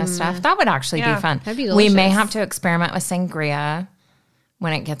that lime. kind of stuff. That would actually Yeah, be fun. that'd be We may delicious. have to experiment with sangria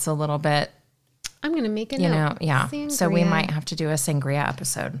when it gets a little bit, I'm gonna make a you note. know, yeah. So we Sangria. might have to do a sangria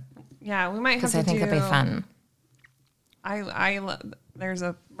episode Yeah, we might have because to I think it'd be fun. There's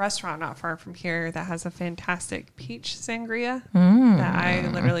a restaurant not far from here that has a fantastic peach sangria that I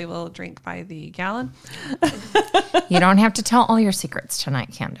literally will drink by the gallon. You don't have to tell all your secrets tonight,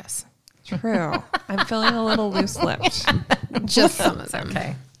 Candace. True. I'm feeling a little loose-lipped. Just some of them.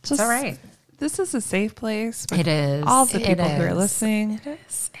 Okay. Just- It's all right. This is a safe place. It is. All the It people who are is. listening. It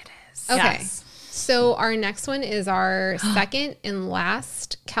is. Okay. Yes. So our next one is our second and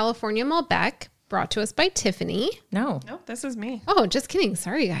last California Malbec, brought to us by Tiffany. No. Nope, this is me. Oh, just kidding.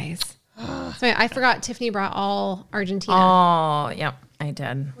 Sorry, guys. Sorry, I forgot Tiffany brought all Argentina, Oh, yep. I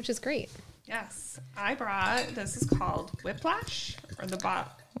did. which is great. Yes. I brought, this is called Whiplash, or the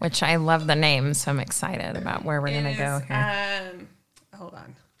bot. Which I love the name, so I'm excited about where we're It going to go is, here. Hold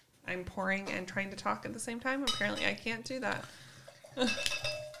on. I'm pouring and trying to talk at the same time. Apparently, I can't do that.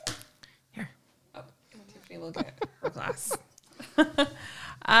 Here. Oh, Tiffany will get her glass.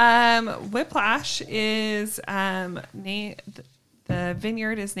 Whiplash is the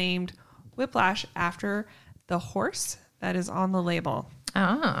vineyard is named Whiplash after the horse that is on the label.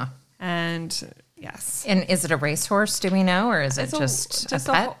 Ah. And yes, And is it a racehorse, do we know, or is it it's just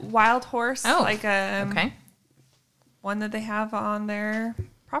a pet? wild horse, Oh, like okay. one that they have on their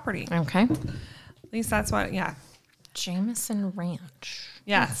property. Okay. At least that's what. Yeah. Jameson Ranch.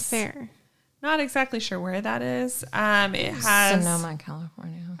 Yes. Fair. Not exactly sure where that is. It has Sonoma,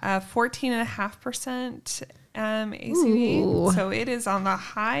 California. 14.5% ACV. Ooh. So it is on the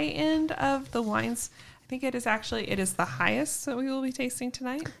high end of the wines. I think it is the highest that we will be tasting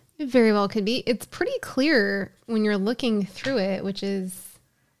tonight. It very well could be. It's pretty clear when you're looking through it, which is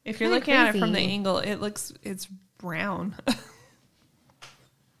If you're Kinda looking at it from the crazy. angle, it's brown. At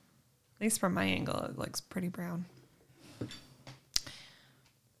least from my angle, it looks pretty brown.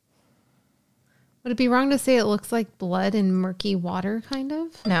 would it be wrong to say it looks like blood and murky water, kind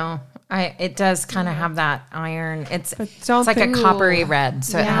of? No, it does kind of have that iron. It's don't like a think- coppery red,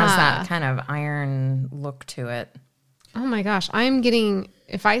 so it has Yeah. that kind of iron look to it. Oh my gosh, I'm getting.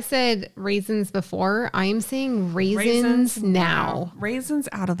 If I said raisins before, I'm saying raisins now. Raisins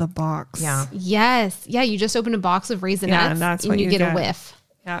out of the box. Yeah. Yes, yeah. You just open a box of raisinets, Yeah, and that's what you you get a get. whiff.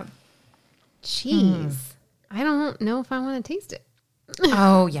 Yeah. Jeez, I don't know if I want to taste it.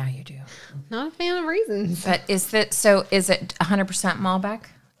 Oh yeah, you do. Not a fan of raisins. But is it 100% Malbec,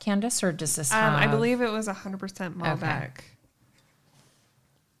 Candace, or does this have? I believe it was 100% Malbec.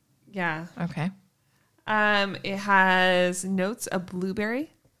 Yeah. Okay. It has notes of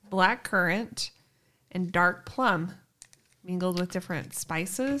blueberry, black currant, and dark plum mingled with different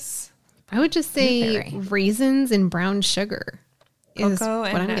spices, I would just say Blueberry. raisins and brown sugar is cocoa, what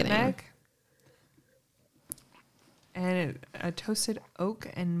and I'm getting. nutmeg. And a toasted oak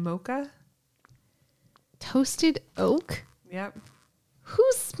and mocha. Toasted oak. Yep. Who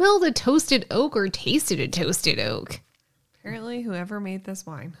smelled a toasted oak or tasted a toasted oak? Apparently, whoever made this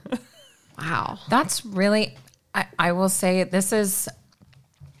wine. Wow. That's really, I will say this is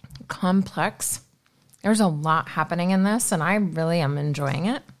complex. There's a lot happening in this, and I really am enjoying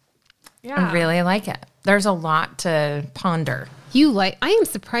it. Yeah. I really like it. There's a lot to ponder. I am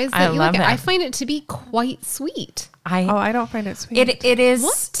surprised that I you like love it. it. I find it to be quite sweet. I don't find it sweet. It is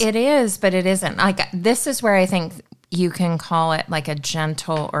What? it is, but it isn't. Like this is where I think you can call it like a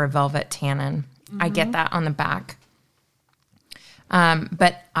gentle or velvet tannin. I get that on the back.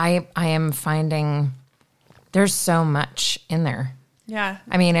 But I am finding there's so much in there. Yeah.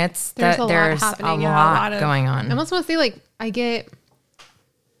 I mean, it's There's a lot there's a happening. Yeah, a lot lot of- going I on. almost want to say I get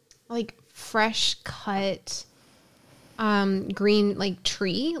fresh cut green like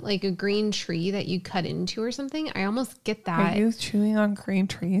tree, like a green tree that you cut into or something. I almost get that. Are you chewing on green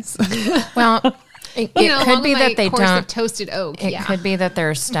trees? Well, it along could be my that they course of don't. toasted oak. It Yeah. could be that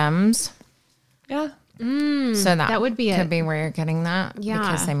they're stems. Yeah. So that that would be could it. be where you're getting that. Yeah.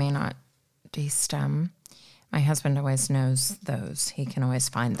 Because they may not be stem. My husband always knows those. He can always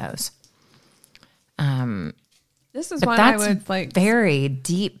find those. This is But one I that's would like. very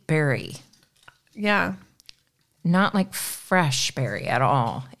deep berry. Yeah. Not like fresh berry at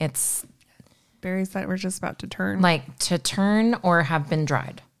all. It's Berries that were just about to turn. like to turn or have been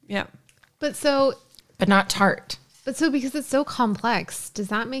dried, Yeah. But so not tart. because it's so complex, does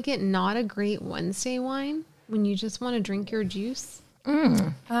that make it not a great Wednesday wine when you just want to drink your juice?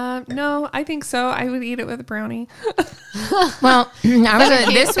 No, I think so. I would eat it with a brownie. Well,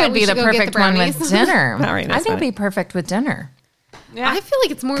 this that would we be the should go get perfect the one brownies? with dinner. Not right now, I it's think it'd fine. be perfect with dinner. Yeah. I feel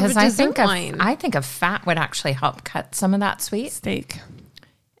like it's more of a Because dessert wine. I think a fat would actually help cut some of that sweet. Steak.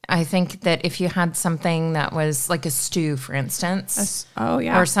 I think that if you had something that was like a stew, for instance, Oh,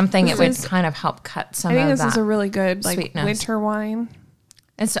 yeah. or something, This it would is- kind of help cut some I think of this that. is a really good like sweetness. winter wine.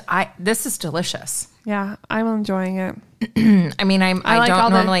 And so this is delicious. Yeah, I'm enjoying it. I mean, I like all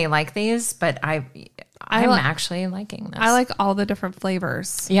don't the- normally like these, but I'm like- actually liking this. I like all the different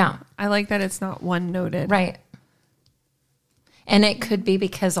flavors. Yeah, I like that it's not one noted. right. And it could be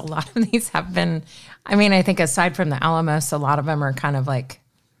because a lot of these have been, I mean, I think aside from the Alamos, a lot of them are kind of like,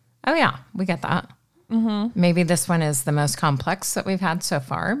 oh yeah, we get that. Mm-hmm. Maybe this one is the most complex that we've had so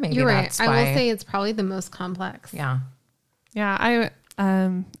far. Maybe You're right. that's I why. will say it's probably the most complex. Yeah. Yeah, I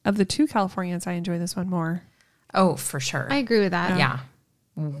of the two Californians, I enjoy this one more. Oh, for sure. I agree with that. yeah.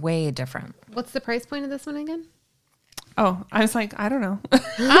 Way different. What's the price point of this one again? Oh, I was like, I don't know.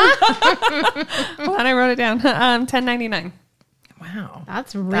 Hold on, I wrote it down. $10.99. Wow.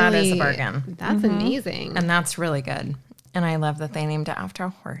 That's really That is a bargain. That's amazing. And that's really good. And I love that they named it after a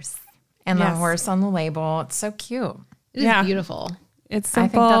horse. And the Yes. horse on the label. It's so cute. It is Yeah. beautiful. It's I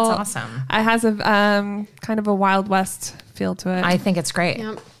think simple. that's awesome. It has a kind of a Wild West feel to it. I think it's great.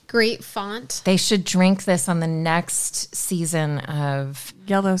 Yep. Great font. They should drink this on the next season of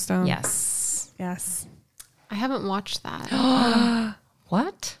Yellowstone. Yes. Yes. I haven't watched that.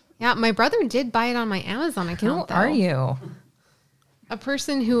 What? Yeah, my brother did buy it on my Amazon Who account. though. are you? A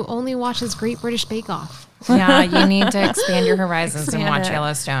person who only watches Great British Bake Off. Yeah, you need to expand your horizons and Expand watch it.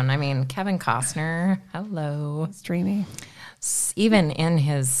 Yellowstone. I mean, Kevin Costner, hello. It's dreamy. Even in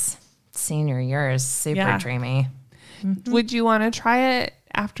his senior years, super Yeah. dreamy. Would you want to try it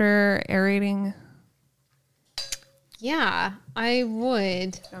after aerating? Yeah, I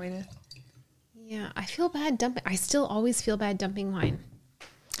would. Want me to- Yeah, I feel bad dumping. I still always feel bad dumping wine.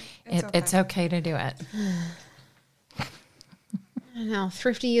 It's okay to do it. I don't know.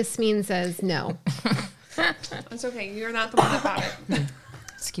 Thrifty Yasmin says no. It's okay. You're not the one that bought it.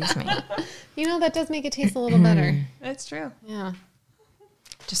 Excuse me. You know, that does make it taste a little better. It's true. Yeah.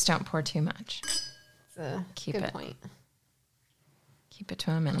 Just don't pour too much. It's a Keep good it. point. Keep it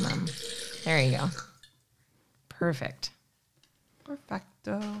to a minimum. There you go. Perfect.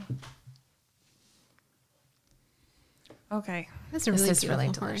 Perfecto. Okay. That's a This really is really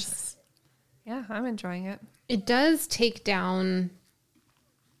beautiful horse. delicious. Yeah, I'm enjoying it. It does take down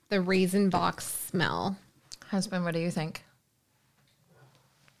the raisin box smell. Husband, what do you think?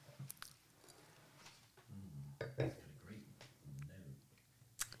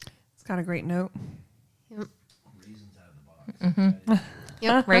 It's got a great note. Yep. Reasons out of the box.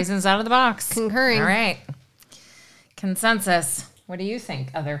 Yep. Raisins out of the box. Concurring. All right. Consensus. What do you think,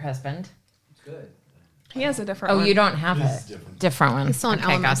 other husband? It's good. He has a different Oh, one. you don't have This it. is different. Different one. It's still an Okay,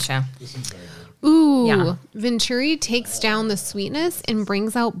 Alamos. gotcha. This is very good. Ooh. Yeah. Venturi takes down the sweetness and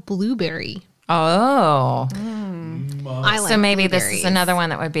brings out blueberry. Oh. I like So maybe this blueberries. is another one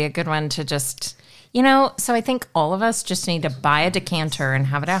that would be a good one to just, you know, so I think all of us just need to buy a decanter and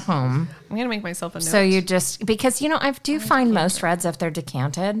have it at home. I'm going to make myself a note. So you just, because, you know, I do find most reds, if they're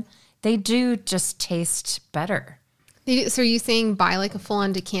decanted, they do just taste better. So are you saying buy like a full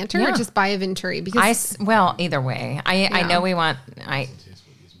on decanter or Yeah. just buy a Venturi? Because Well, either way. I Yeah. know we want, I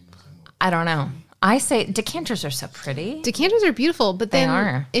don't know. I say decanters are so pretty. decanters are beautiful, but They then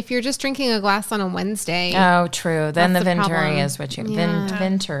are. if you're just drinking a glass on a Wednesday, Oh, true. Then the That's the Venturi problem. is what you, Yeah.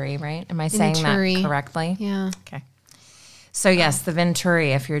 Venturi, right? Am I saying Venturi. that correctly? yeah. Okay. So yes, the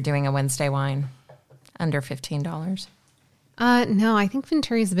Venturi, if you're doing a Wednesday wine, under $15. No, I think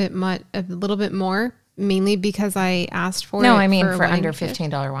Venturi is a little bit more, mainly because I asked for No, it I mean a for wedding under gift.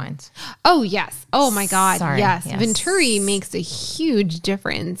 $15 wines. Oh yes. Oh my God. Sorry, Yes. yes. Venturi makes a huge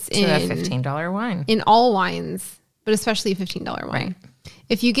difference To a $15 wine. in all wines, but especially a $15 wine. Right.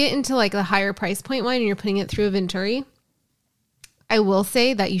 If you get into like the higher price point wine and you're putting it through a Venturi, I will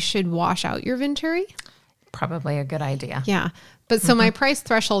say that you should wash out your Venturi. Probably a good idea. Yeah. But so my price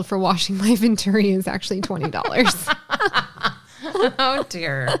threshold for washing my Venturi is actually $20. Oh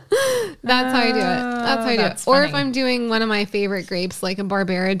dear. That's how I do it. That's how I do it. That's Or if funny. I'm doing one of my favorite grapes, like a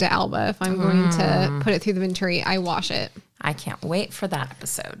Barbera d'Alba, if I'm going to put it through the Venturi, I wash it. I can't wait for that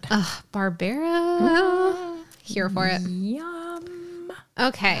episode. Barbera. Here for it. Yum.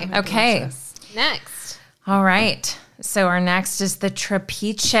 Okay. Okay. Next. All right. So our next is the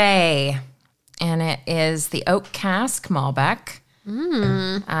Trapiche, and it is the Oak Cask Malbec,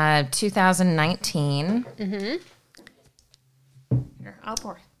 2019. Here, I'll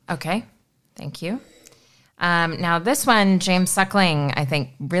pour. Okay. Thank you. Now this one, James Suckling, I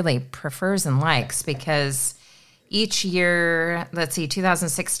think really prefers and likes because each year, let's see,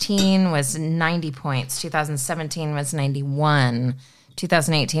 2016 was 90 points, 2017 was 91,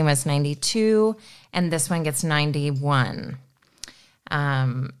 2018 was 92, and this one gets 91.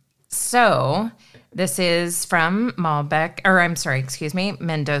 So this is from Mendoza,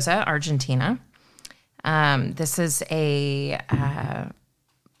 Argentina. This is a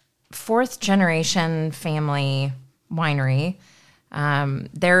fourth generation family winery.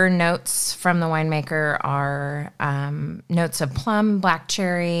 Their notes from the winemaker are notes of plum, black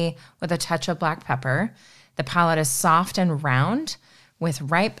cherry with a touch of black pepper. The palate is soft and round with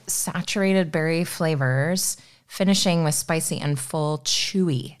ripe, saturated berry flavors, finishing with spicy and full,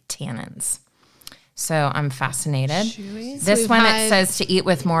 chewy tannins. So I'm fascinated. This we've one, it had- says to eat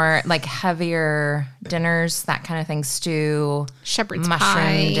with more like heavier dinners, that kind of thing, stew, Shepherd's mushroom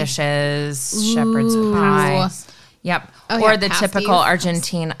pie. dishes, shepherd's pie. Yep. Oh, or yeah, the pasties. typical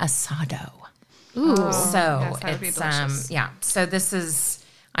Argentine asado. Ooh. So yes, that would be it's delicious. yeah. So this is,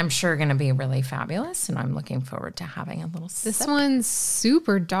 I'm sure, going to be really fabulous, and I'm looking forward to having a little This sip. one's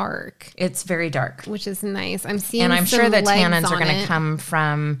super dark, It's very dark, which is nice. I'm seeing and I'm sure some the legs tannins are on going to it. come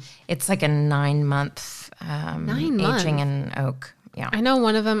from. It's like a 9-month 9 months. aging in oak. Yeah. I know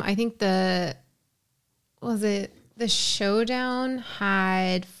one of them, I think the Showdown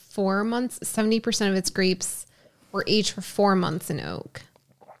had 4 months, 70% of its grapes were aged for 4 months in oak.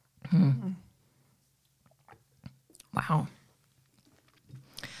 Wow.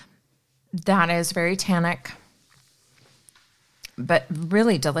 That is very tannic, but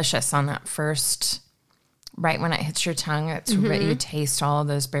really delicious on that first, right when it hits your tongue. It's you taste all of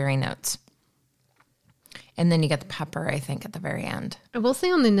those berry notes. And then you get the pepper, I think, at the very end. I will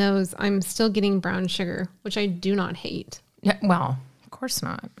say on the nose, I'm still getting brown sugar, which I do not hate. Yeah, well, of course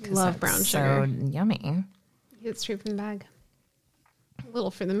not. 'cause Love that's brown so sugar. yummy. Get it straight from the bag. A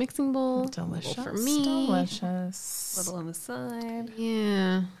little for the mixing bowl. Delicious. A little for me. Delicious. Little on the side.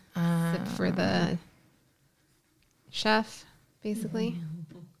 Yeah. Sip for the chef, basically.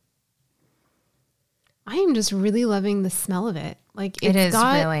 I am just really loving the smell of it. Like It it's is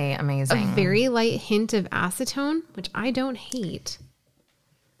got really a amazing. very light hint of acetone, which I don't hate.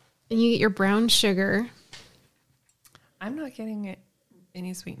 And you get your brown sugar. I'm not getting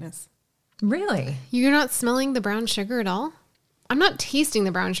any sweetness. Really? You're not smelling the brown sugar at all? I'm not tasting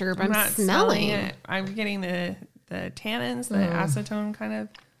the brown sugar, but I'm not smelling. it. I'm getting the tannins, the acetone kind of.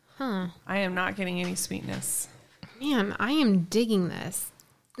 Huh. I am not getting any sweetness. Man, I am digging this.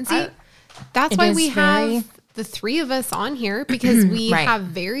 And see, I- that's It why is we very- have the three of us on here because we Right. have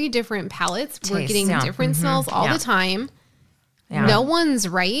very different palates. We're Tastes, getting yeah. different smells all Yeah. the time. Yeah. No one's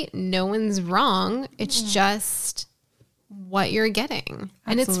right. No one's wrong. It's just what you're getting.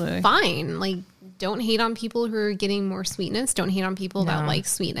 And Absolutely. it's fine. Like, don't hate on people who are getting more sweetness. Don't hate on people that like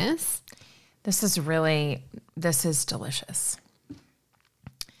sweetness. This is delicious.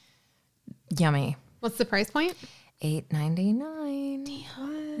 Yummy. What's the price point?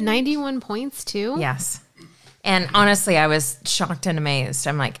 $8.99. 91 points too. Yes. And honestly, I was shocked and amazed.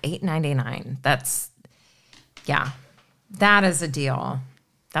 I'm like, $8.99. That is a deal.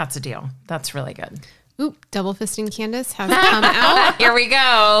 That's a deal. That's really good. Oop, Double Fisting Candace has come out. Here we go.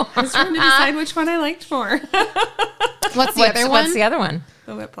 I was trying to decide which one I liked more. What's the other one? What's the other one?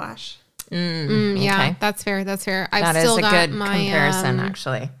 The whiplash. Yeah, Okay. that's fair. That's fair. I've That is still a got good my comparison,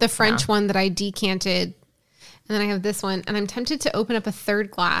 actually. the French one that I decanted, and then I have this one, and I'm tempted to open up a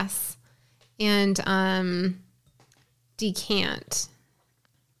third glass and decant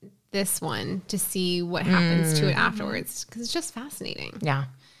this one to see what happens to it afterwards because it's just fascinating. Yeah.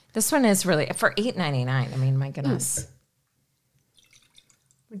 This one is really, for $8.99. I mean, my goodness.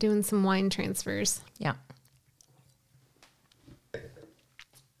 We're doing some wine transfers. Yeah.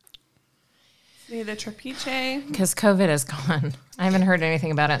 See the Trapiche. Because COVID is gone. I haven't heard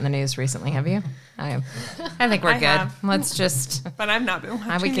anything about it in the news recently. Have you? I think we're I good. have. Let's just, But I've not been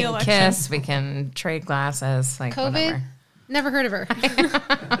watching we the can election. kiss. We can trade glasses. Like COVID, whatever. Never heard of her.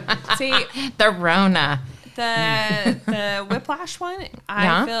 See, The Rona. the Whiplash one, I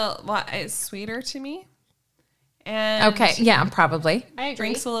Yeah. feel is sweeter to me. And Okay. Yeah, probably. I agree.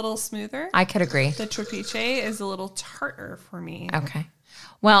 drinks a little smoother. I could agree. The Trapiche is a little tartar for me. Okay.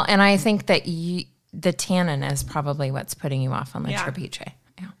 Well, and I think that the tannin is probably what's putting you off on the Yeah. Trapiche.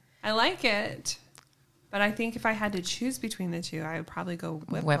 Yeah. I like it, but I think if I had to choose between the two, I would probably go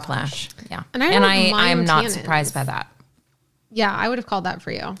Whiplash. Yeah. And I don't mind I'm not tannins. surprised by that. Yeah, I would have called that for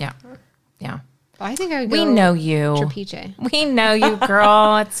you. Yeah. Yeah. But I think I would We go know you. Trapiche. We know you,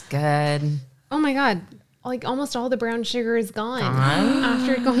 girl. It's good. Oh my God. Like almost all the brown sugar is gone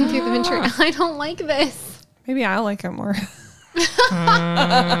after going through the winter. I don't like this. Maybe I'll like it more.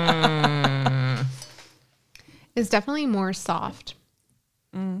 It's definitely more soft.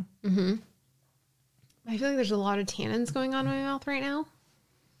 Mm-hmm. I feel like there's a lot of tannins going on in my mouth right now.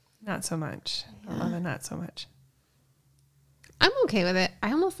 Not so much. I love it. Not so much. I'm okay with it.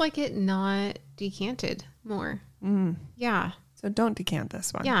 I almost like it not decanted more. Yeah. So don't decant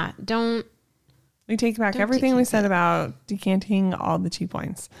this one. Yeah. Don't. We take back Don't everything we decant said about decanting all the cheap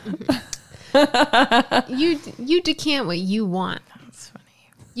wines. You decant what you want. That's funny.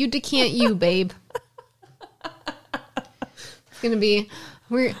 You decant you, babe. It's going to be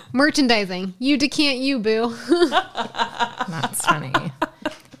we're merchandising. You decant you, boo. That's funny.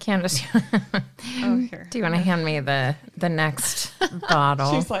 Candace, Oh, here. do you want to hand me the next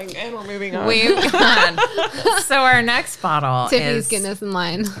bottle? She's like, and we're moving on. We've got, so our next bottle Tiffany's is getting us in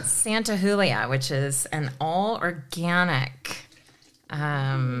line. Santa Julia, which is an all organic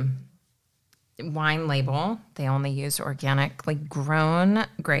wine label. They only use organically grown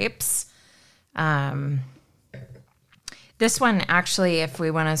grapes. This one, actually, if we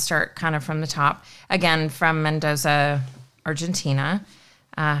want to start kind of from the top, again, from Mendoza, Argentina,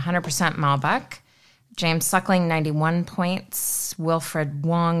 100% Malbec. James Suckling, 91 points. Wilfred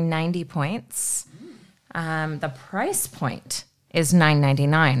Wong, 90 points. The price point is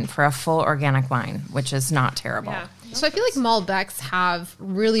 $9.99 for a full organic wine, which is not terrible. Yeah. So I feel like Malbecs have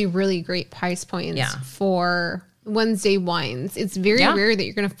really, really great price points Yeah. for Wednesday wines. It's very Yeah. rare that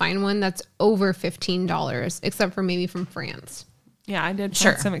you're going to find one that's over $15, except for maybe from France. Yeah, I did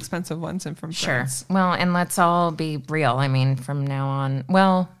Sure. find some expensive ones in from Sure. France. Well, and let's all be real. I mean, from now on,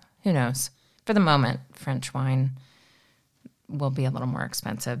 well, who knows? For the moment, French wine will be a little more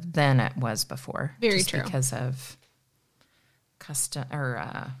expensive than it was before. Very just true. because of custom or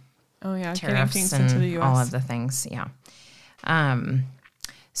Oh, yeah. Getting tariffs things and into the U.S. all of the things. Yeah.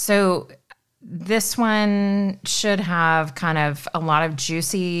 So this one should have kind of a lot of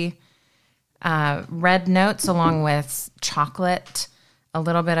juicy red notes along with chocolate, a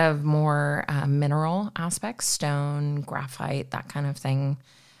little bit of more mineral aspects, stone, graphite, that kind of thing.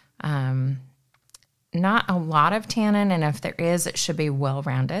 Not a lot of tannin, and if there is, it should be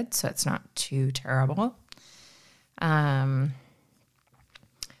well-rounded, so it's not too terrible.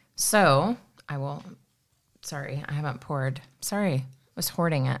 So I will, sorry, I haven't poured. Sorry, was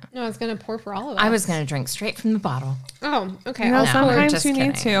hoarding it. No, I was going to pour for all of us. I was going to drink straight from the bottle. Oh, okay. You know, I'll No, pour. sometimes just you need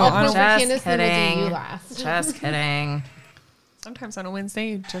kidding. to. I'll pour On for a, Just Candace and then we'll do you kidding. last. Just kidding. sometimes on a Wednesday,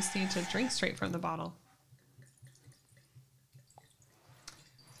 you just need to drink straight from the bottle.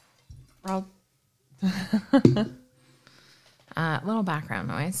 Rob, Little background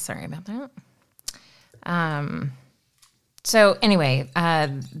noise. Sorry about that. So anyway,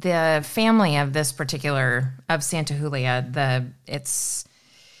 the family of this particular of Santa Julia, it's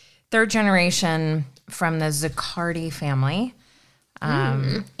third generation from the Zaccardi family.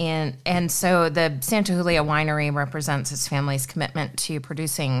 And so the Santa Julia winery represents its family's commitment to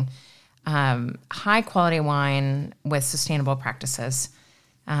producing high quality wine with sustainable practices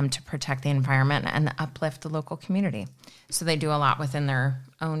to protect the environment and uplift the local community. So they do a lot within their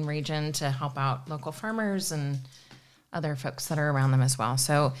own region to help out local farmers and other folks that are around them as well.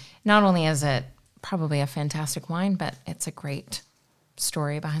 So not only is it probably a fantastic wine, but it's a great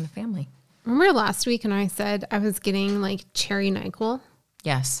story behind the family. Remember last week and I said I was getting like cherry NyQuil?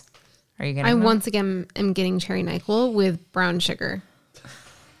 Yes. Are you getting I that? once again am getting cherry NyQuil with brown sugar.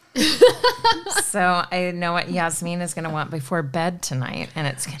 So I know what Yasmin is going to want before bed tonight, and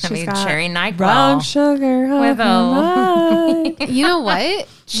it's going to be got cherry NyQuil. brown sugar With a- You know what?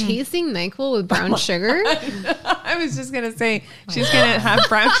 Chasing NyQuil with brown sugar? I was just gonna say she's gonna have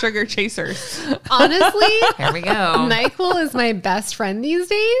brown sugar chasers, Honestly, Here we go. NyQuil is my best friend these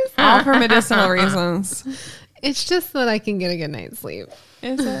days. all for medicinal reasons. It's just that I can get a good night's sleep.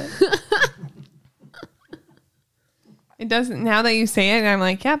 Is it? It doesn't. Now that you say it, I'm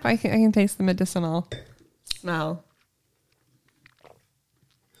like, yep, I can taste the medicinal smell.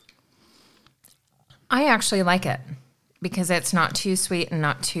 I actually like it. because it's not too sweet and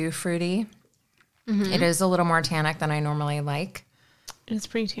not too fruity. It is a little more tannic than I normally like. It's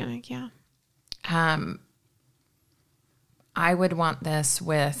pretty tannic, yeah. I would want this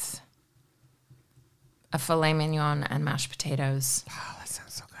with a filet mignon and mashed potatoes. Oh, that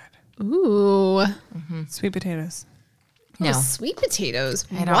sounds so good. Ooh. Sweet potatoes. No, Sweet potatoes.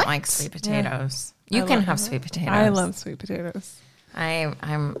 I don't What? like sweet potatoes. You can have sweet potatoes. I love sweet potatoes. I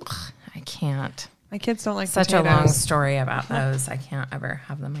can't. My kids don't like Such potatoes. a long story about those. I can't ever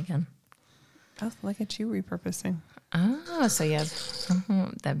have them again. Oh, look at you repurposing. Oh, so you have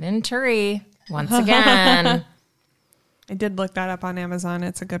the Venturi once again. I did look that up on Amazon.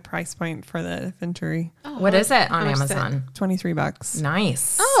 It's a good price point for the Venturi. What is it on much is it? Amazon? $23.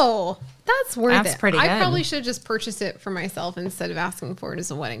 Nice. Oh, that's worth That's it. pretty I good. probably should just purchase it for myself instead of asking for it as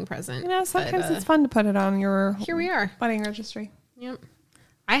a wedding present. You know, sometimes But, it's fun to put it on your here we are. wedding registry. Yep.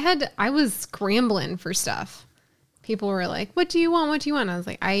 I was scrambling for stuff. People were like, "What do you want? What do you want?" I was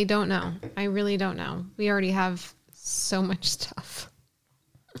like, "I don't know. I really don't know. We already have so much stuff."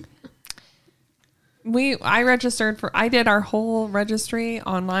 I did our whole registry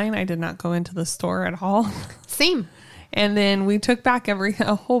online. I did not go into the store at all. Same. And then we took back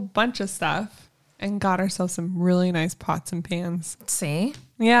a whole bunch of stuff and got ourselves some really nice pots and pans. See?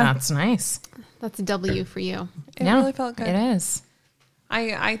 Yeah. That's nice. That's a W for you. It really felt good. It is.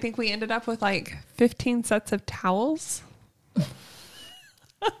 I think we ended up with like 15 sets of towels.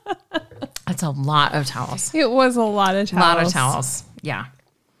 That's a lot of towels. It was a lot of A towels. lot of towels. Yeah.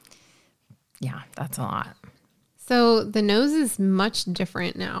 Yeah, that's a lot. So the nose is much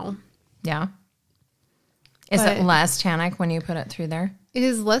different now. Yeah. Is But- it less tannic when you put it through there? It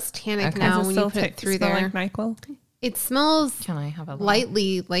is less tannic Okay. now Does it when still you put it through smell there. like NyQuil? It smells Can I have a little?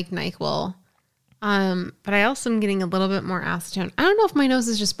 lightly like NyQuil. But I also am getting a little bit more acetone. I don't know if my nose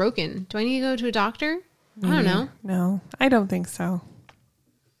is just broken. Do I need to go to a doctor? I don't know. No, I don't think so.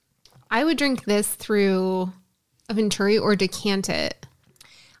 I would drink this through a Venturi or decant it.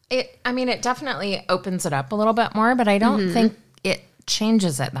 It definitely opens it up a little bit more, but I don't think it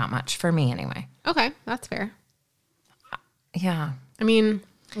changes it that much for me anyway. Okay, that's fair. Yeah. I mean,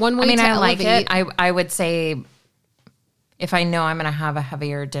 one way to I like elevate, it. I would say if I know I'm going to have a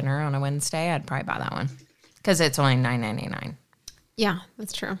heavier dinner on a Wednesday, I'd probably buy that one because it's only $9.99. Yeah,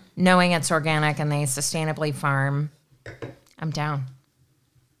 that's true. Knowing it's organic and they sustainably farm, I'm down.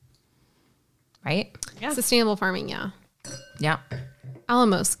 Right? Yeah. Sustainable farming, yeah. Yeah.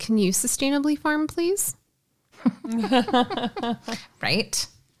 Alamos, can you sustainably farm, please? Right?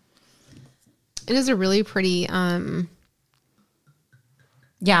 It is a really pretty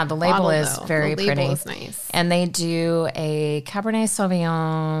Yeah, the label bottle, is though. very the label pretty. is nice. And they do a Cabernet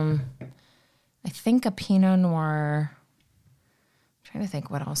Sauvignon, I think a Pinot Noir. I'm trying to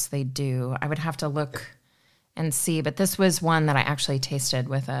think what else they do. I would have to look and see, but this was one that I actually tasted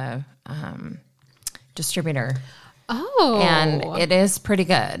with a distributor, Oh. and it is pretty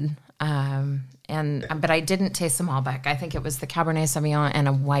good. But I didn't taste the Malbec. I think it was the Cabernet Sauvignon and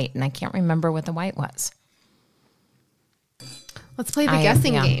a white, and I can't remember what the white was. Let's play the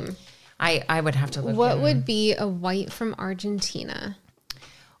guessing game. I would have to look. What would be a white from Argentina?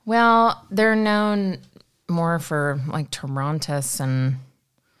 Well, they're known more for like Torontis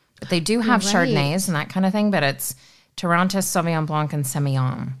but they do have Right. Chardonnays and that kind of thing, but it's Torontis, Sauvignon Blanc, and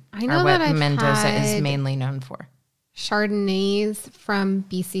Semillon I know are what that I've Mendoza is had- mainly known for. Chardonnays from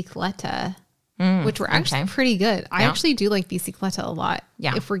Bicicleta, which were actually okay. pretty good. I Yeah. actually do like Bicicleta a lot.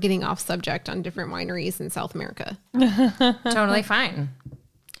 Yeah. If we're getting off subject on different wineries in South America. Totally fine.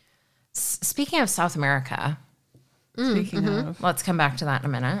 Speaking of South America, Speaking of, let's come back to that in a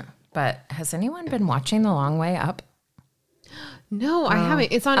minute. But has anyone been watching The Long Way Up? No, I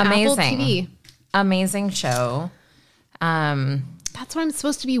haven't. It's on Apple Amazing. TV. Amazing show. That's what I'm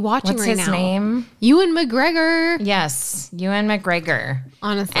supposed to be watching What's right his now. name? Ewan McGregor. Yes, Ewan McGregor.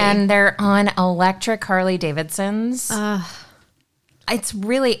 Honestly. And they're on electric Harley Davidsons. It's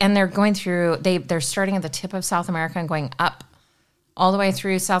really, and they're going through, they're starting at the tip of South America and going up all the way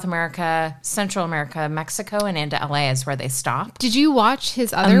through South America, Central America, Mexico, and into LA is where they stopped. Did you watch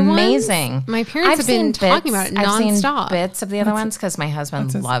his other Amazing. ones? My parents have been talking about it I've seen nonstop. bits of the other ones because my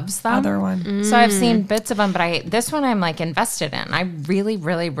husband his loves them. other one. So I've seen bits of them, but this one I'm like invested in. I really,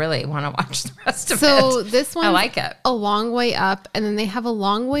 really, really want to watch the rest of So it. this one, I like it. A long way up, and then they have a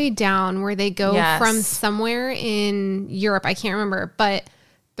long way down where they go Yes. from somewhere in Europe. I can't remember, but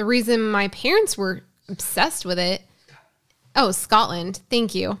the reason my parents were obsessed with it. Oh, Scotland.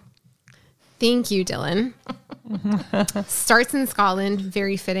 Thank you, Dylan. Starts in Scotland,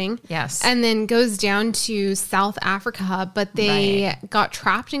 very fitting. Yes. And then goes down to South Africa, but they got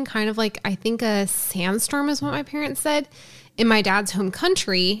trapped in kind of like, I think a sandstorm is what my parents said, in my dad's home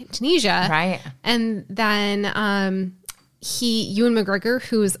country, Tunisia. Right. And then Ewan McGregor,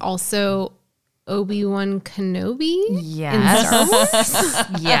 who is also Obi-Wan Kenobi in Star Wars. Yes.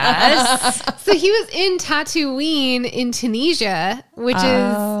 Yes. So he was in Tatooine in Tunisia, which is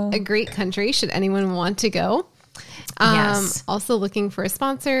a great country should anyone want to go. Yes. Also looking for a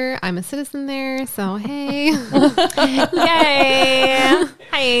sponsor. I'm a citizen there, so hey. Yay.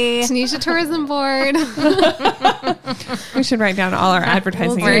 Hi. Tunisia Tourism Board. We should write down all our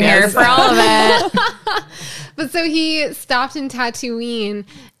advertising. We're here ideas. for all of it. But so he stopped in Tatooine,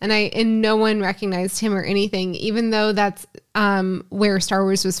 and no one recognized him or anything, even though that's where Star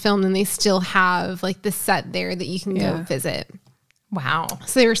Wars was filmed, and they still have like the set there that you can go visit. Wow.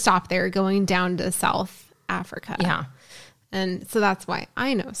 So they were stopped there going down to South Africa. Yeah. And so that's why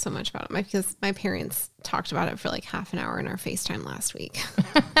I know so much about it, because my parents talked about it for like half an hour in our FaceTime last week,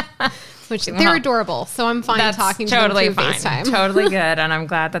 which they're adorable. So I'm fine That's talking to totally them through fine. FaceTime. Totally good. And I'm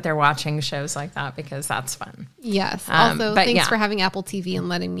glad that they're watching shows like that because that's fun. Yes. Also, but thanks yeah. for having Apple TV and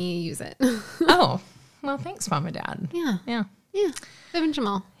letting me use it. Oh, well, thanks, Mom and Dad. Yeah. Yeah. Yeah. Viv and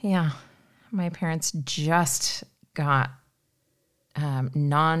Jamal. Yeah. My parents just got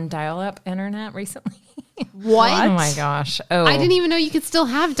non-dial-up internet recently. What? Oh my gosh. Oh, I didn't even know you could still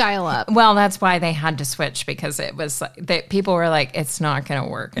have dial up. Well, that's why they had to switch because it was like people were like, it's not going to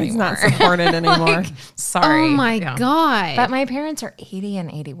work It's anymore. not supported anymore. Sorry. Oh my Yeah. God. But my parents are 80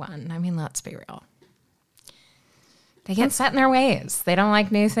 and 81. I mean, let's be real. They get set in their ways. They don't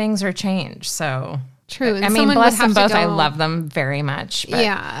like new things or change. So True. And I mean, someone bless would have them to both. I go- love them very much. But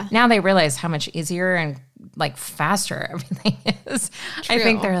Yeah. now they realize how much easier and like faster everything is. I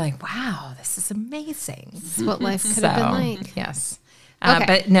think True. they're like, wow, this is amazing. This is what life could have been like. Yes. Okay.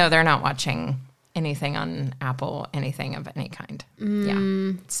 But no, they're not watching anything on Apple, anything of any kind.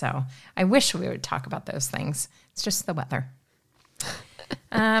 Yeah. So I wish we would talk about those things. It's just the weather.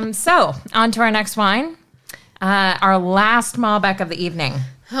 So on to our next wine. Our last Malbec of the evening,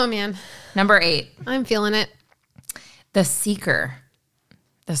 Oh man. number 8, I'm feeling it. The Seeker.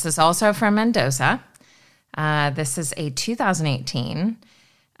 This is also from Mendoza. This is a 2018.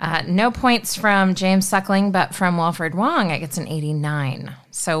 No points from James Suckling, but from Wilfred Wong, it gets an 89.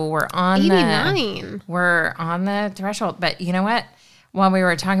 So we're on 89. we're on the threshold. But you know what? While we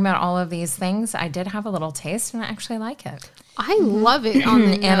were talking about all of these things, I did have a little taste, and I actually like it. I love it on the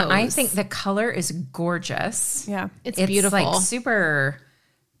nose. And I think the color is gorgeous. Yeah. it's beautiful. Like super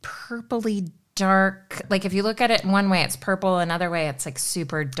purpley dark. Like if you look at it one way, it's purple. Another way, it's like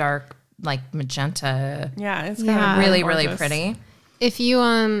super dark, like magenta. Yeah. It's Yeah. kind of Really, really pretty. If you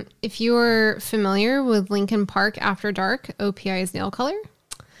are familiar with Lincoln Park After Dark, OPI's nail color,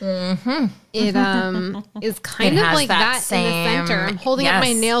 it is kind It of has like that that in the center. I'm holding up my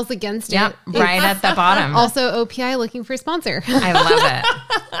yes. nails against Yep, it. right at the bottom. Also, OPI looking for a sponsor. I love it.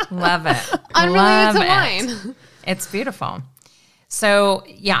 Love it. Unrelated to Love wine. it. It's beautiful. So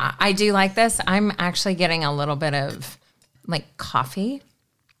yeah, I do like this. I'm actually getting a little bit of like coffee.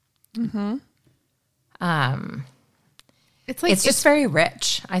 It's like It's just very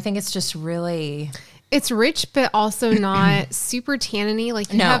rich. I think it's just really it's rich, but also not super tanniny.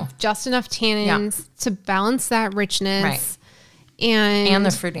 Like you No. have just enough tannins to balance that richness. Right. And the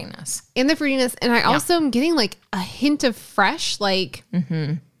fruitiness. fruitiness. And I also am getting like a hint of fresh, like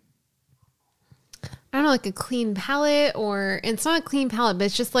I don't know, like a clean palate, or it's not a clean palate, but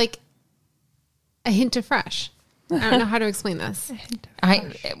it's just like a hint of fresh. I don't know how to explain this.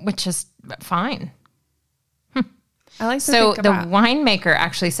 Which is fine. I like to So think the about winemaker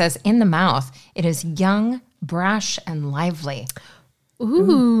actually says in the mouth, it is young, brash, and lively,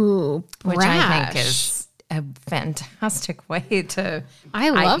 Ooh, which I think brash. is a fantastic way to. I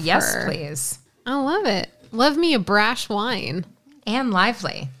love yes, her. please, I love it. Love me a brash wine. and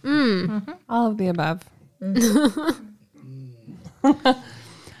lively. all of the above.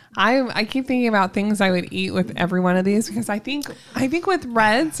 I keep thinking about things I would eat with every one of these because I think with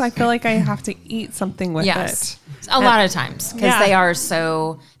reds, I feel like I have to eat something with Yes, it. a lot of times because Yeah. they are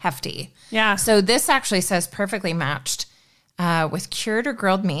so hefty. Yeah. So this actually says perfectly matched with cured or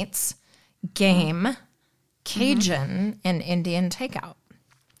grilled meats, game, Cajun, and Indian takeout.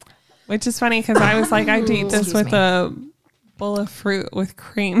 Which is funny because I was like, I'd eat this Excuse with me. a bowl of fruit with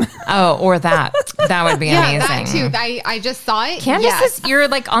cream. Oh, or that. That would be Yeah, amazing. that too. I just saw it. Candace, Yes. you're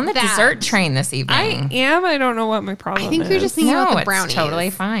like on the That. dessert train this I evening. am. I don't know what my problem is. I think you're just thinking about No, the it's brownies. totally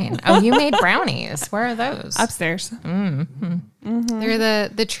fine. Oh, you made brownies. Where are those? upstairs. They're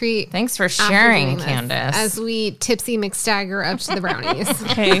the treat. Thanks for after sharing, doing this, Candace. As we tipsy McStagger up to the brownies.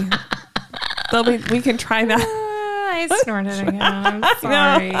 Hey, we can try that. I snorted again. I'm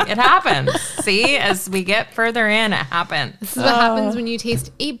sorry. It happens. See, as we get further in, it happens. This is what happens when you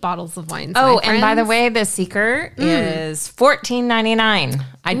taste 8 bottles of wine. Oh, and by the way, the Seeker is $14.99.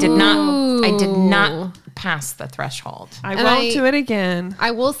 I did not pass the threshold. I And won't do it again.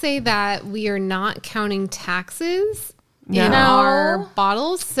 I will say that we are not counting taxes No. in our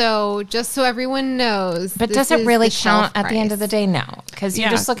bottles. So just so everyone knows. But this does it is really the shelf count at the end of the price. day? No, because you Yeah.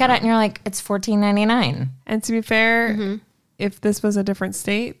 just look at it and you're like, it's $14.99. And to be fair, if this was a different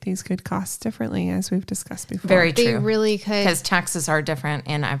state, these could cost differently, as we've discussed before. Very They true. really could. Because taxes are different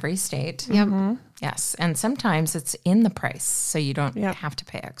in every state. Yep. Yes, and sometimes it's in the price, so you don't Yep. have to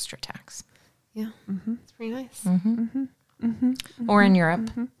pay extra tax. Yeah. It's pretty nice. Or in Europe,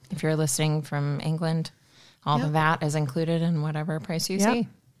 if you're listening from England, all Yep. the VAT is included in whatever price you Yep. see.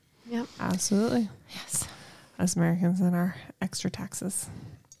 Yep. Absolutely. Yes. Us Americans and our extra taxes.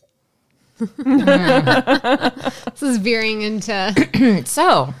 This is veering into.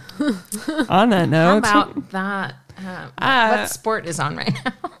 So, On that how note, about that? What sport is on right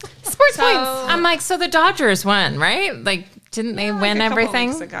now? Sports So, points. I'm like, so the Dodgers won, right? Like, didn't they win like a couple everything?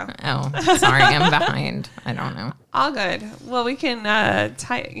 weeks ago. Oh, sorry, I'm behind. I don't know. all good. Well, we can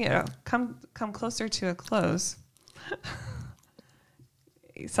come closer to a close.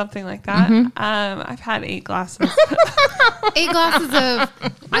 Something like that. I've had 8 glasses. 8 glasses of.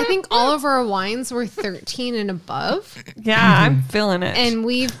 I think all of our wines were 13 and above, Yeah, I'm feeling it. and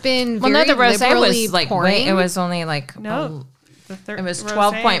we've been Well, very no, the rosé liberally was like, pouring. it was only like, no, it was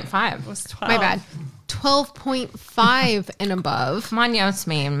rosé 12.5. Was 12. My bad. 12.5 and above. Come on,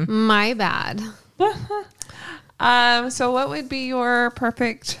 Yasmin. My bad. So what would be your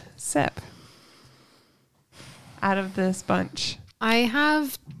perfect sip out of this bunch? I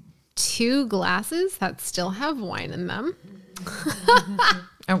have 2 glasses that still have wine in them.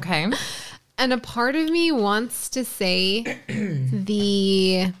 Okay. And a part of me wants to say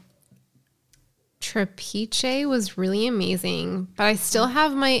the Trapiche was really amazing, but I still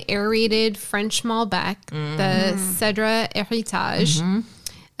have my aerated French Malbec, the Cedra Heritage.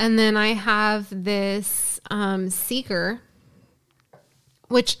 And then I have this Seeker,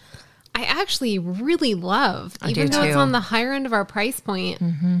 which I actually really love, even do though it's too. on the higher end of our price point.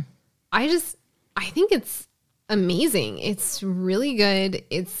 I think it's amazing. It's really good.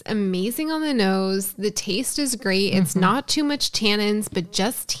 It's amazing on the nose. The taste is great. It's not too much tannins, but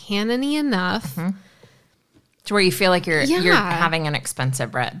just tanniny enough. To where you feel like you're Yeah. having an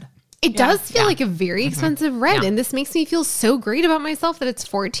expensive red. It does feel like a very expensive red, Yeah. and this makes me feel so great about myself that it's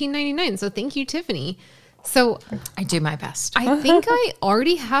 $14.99. So thank you, Tiffany. So I do my best. I think I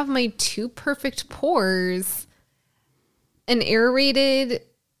already have my 2 perfect pours: an aerated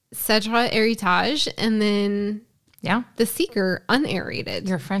Cedra Heritage, and then Yeah. the Seeker unaerated.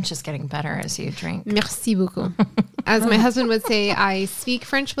 Your French is getting better as you drink. Merci beaucoup. As my husband would say, I speak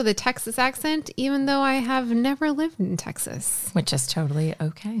French with a Texas accent, even though I have never lived in Texas. Which is totally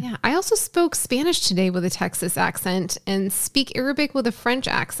okay. Yeah, I also spoke Spanish today with a Texas accent and speak Arabic with a French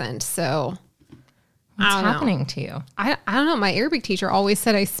accent. So What's I don't know. happening to you? I don't know. My Arabic teacher always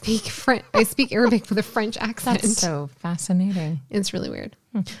said I speak Arabic with a French accent. That's so fascinating. It's really weird.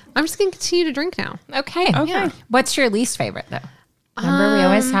 I'm just going to continue to drink now. Okay. Yeah. What's your least favorite, though? Remember, we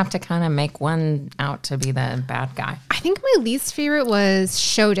always have to kind of make one out to be the bad guy. I think my least favorite was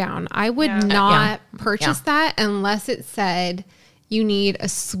Showdown. I would not purchase that unless it said you need a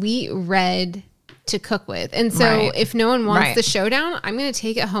sweet red to cook with. And so Right. if no one wants Right. the Showdown, I'm going to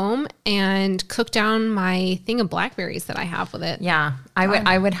take it home and cook down my thing of blackberries that I have with it. Yeah,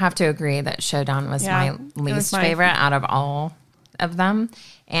 I would have to agree that Showdown was Yeah, my it was least my- favorite out of all of them.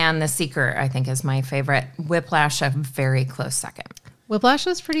 And the Seeker, I think, is my favorite. Whiplash, a very close second. Whiplash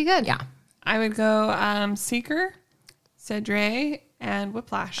was pretty good. Yeah. I would go Seeker, Cedre, and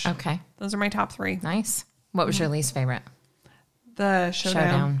Whiplash. Okay. Those are my top 3. Nice. What was your least favorite? The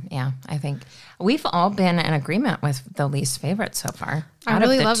Showdown. Yeah, I think we've all been in agreement with the least favorite so far. I out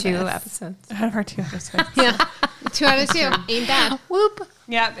really of the love 2 this. episodes. Out of our 2 episodes. Yeah. 2 out of 2. Ain't bad. Whoop.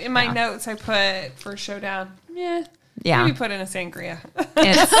 Yeah, in my notes I put for Showdown. Yeah. Yeah. Maybe put in a sangria.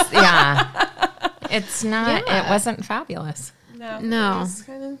 It's It's not. Yeah. It wasn't fabulous. No. No. it was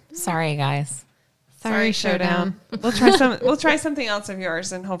kind of- Sorry, guys. Sorry, Showdown. We'll try some. We'll try something else of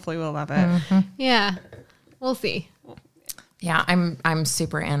yours, and hopefully we'll love it. Yeah. We'll see. Yeah, I'm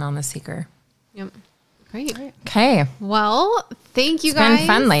super in on the Seeker. Yep. Great. Okay. Well, thank you It's guys. been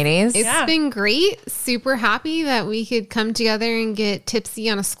fun, ladies. It's Yeah. been great. Super happy that we could come together and get tipsy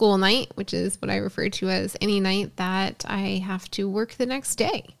on a school night, which is what I refer to as any night that I have to work the next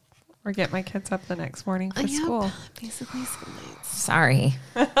day. Or get my kids up the next morning for Yep, school. Basically school nights. Sorry.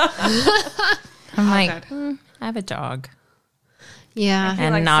 I'm like, good. I have a dog. Yeah. He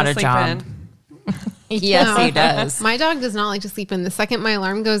And likes not to a sleep job. in. Yes, No. he does. My dog does not like to sleep in. The second my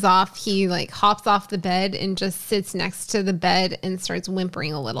alarm goes off, he like hops off the bed and just sits next to the bed and starts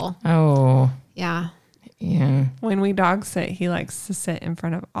whimpering a little. Oh, Yeah. yeah. When we dog sit, he likes to sit in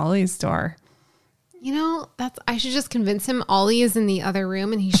front of Ollie's door. You know, I should just convince him Ollie is in the other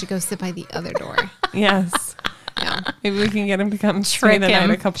room and he should go sit by the other door. Yes. Yeah. Maybe we can get him to come stay the night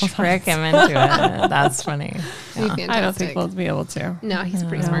a couple trick times. him into it. That's funny. It'd be I don't fantastic. think we'll be able to. No, he's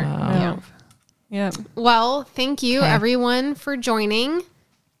pretty smart. Yeah. Yep. Well, thank you Okay. everyone for joining.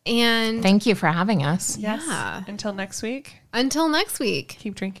 And Thank you for having us. Yes. Yeah. Until next week, until next week.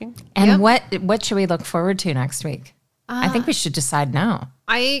 keep drinking. And Yep. what should we look forward to next week? I think we should decide now.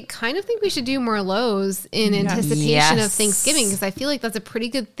 I kind of think we should do Merlots in anticipation of Yes. Thanksgiving because I feel like that's a pretty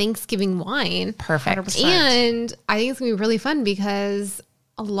good Thanksgiving wine. Perfect. 100%. And I think it's going to be really fun because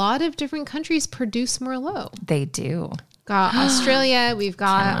a lot of different countries produce Merlot. They do. Got Australia. We've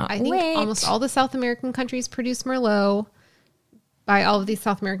got, Cannot I think, wait. almost all the South American countries produce Merlot. By all of these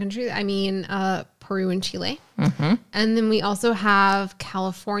South American countries, I mean Peru and Chile. Mm-hmm. And then we also have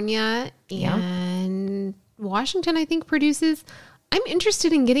California and Washington, I think, produces. I'm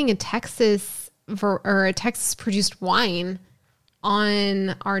interested in getting a Texas produced wine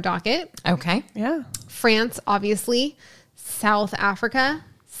on our docket. Okay. Yeah. France, obviously. South Africa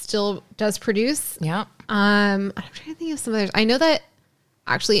still does produce. Yeah. I'm trying to think of some others. I know that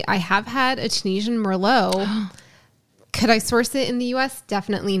actually I have had a Tunisian Merlot. Could I source it in the US?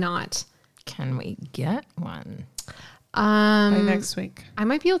 Definitely not. Can we get one? By next week. I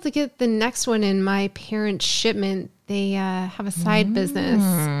might be able to get the next one in my parents' shipment. They have a side business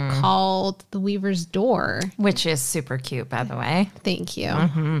called The Weaver's Door. Which is super cute, by the way. Thank you.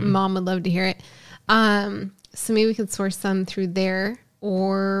 Mom would love to hear it. So maybe we could source some through there.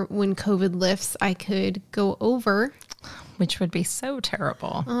 Or when COVID lifts, I could go over. Which would be so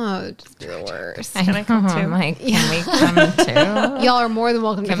terrible. Oh, it'd just be the worst. Can I come too? I'm like, can we come too? Y'all are more than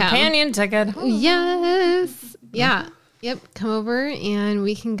welcome to come. Companion ticket. Yes. Yeah. Yep. Come over and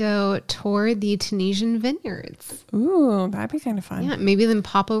we can go tour the Tunisian vineyards. Ooh, that'd be kind of fun. Yeah. Maybe then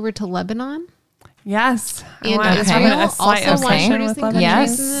pop over to Lebanon Yes. and want Israel. a slight Also wine obsession with producing Lebanon.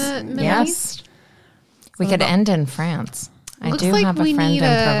 countries Yes. in the Middle Yes. East. We could end in France. I Looks do like have a we friend need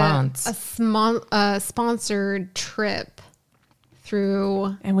in Provence. a sponsored trip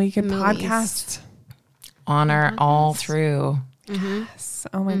through. And we could Middle podcast. Honor all through. Yes.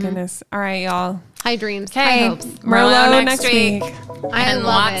 Oh my goodness. All right, y'all. High dreams. Okay. High hopes. Merlot next week. I And love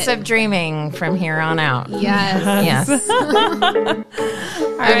lots it. of dreaming from here on out. Yes. Yes.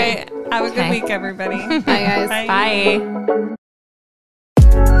 All right. Have a good Okay. week, everybody. Bye, guys. Bye.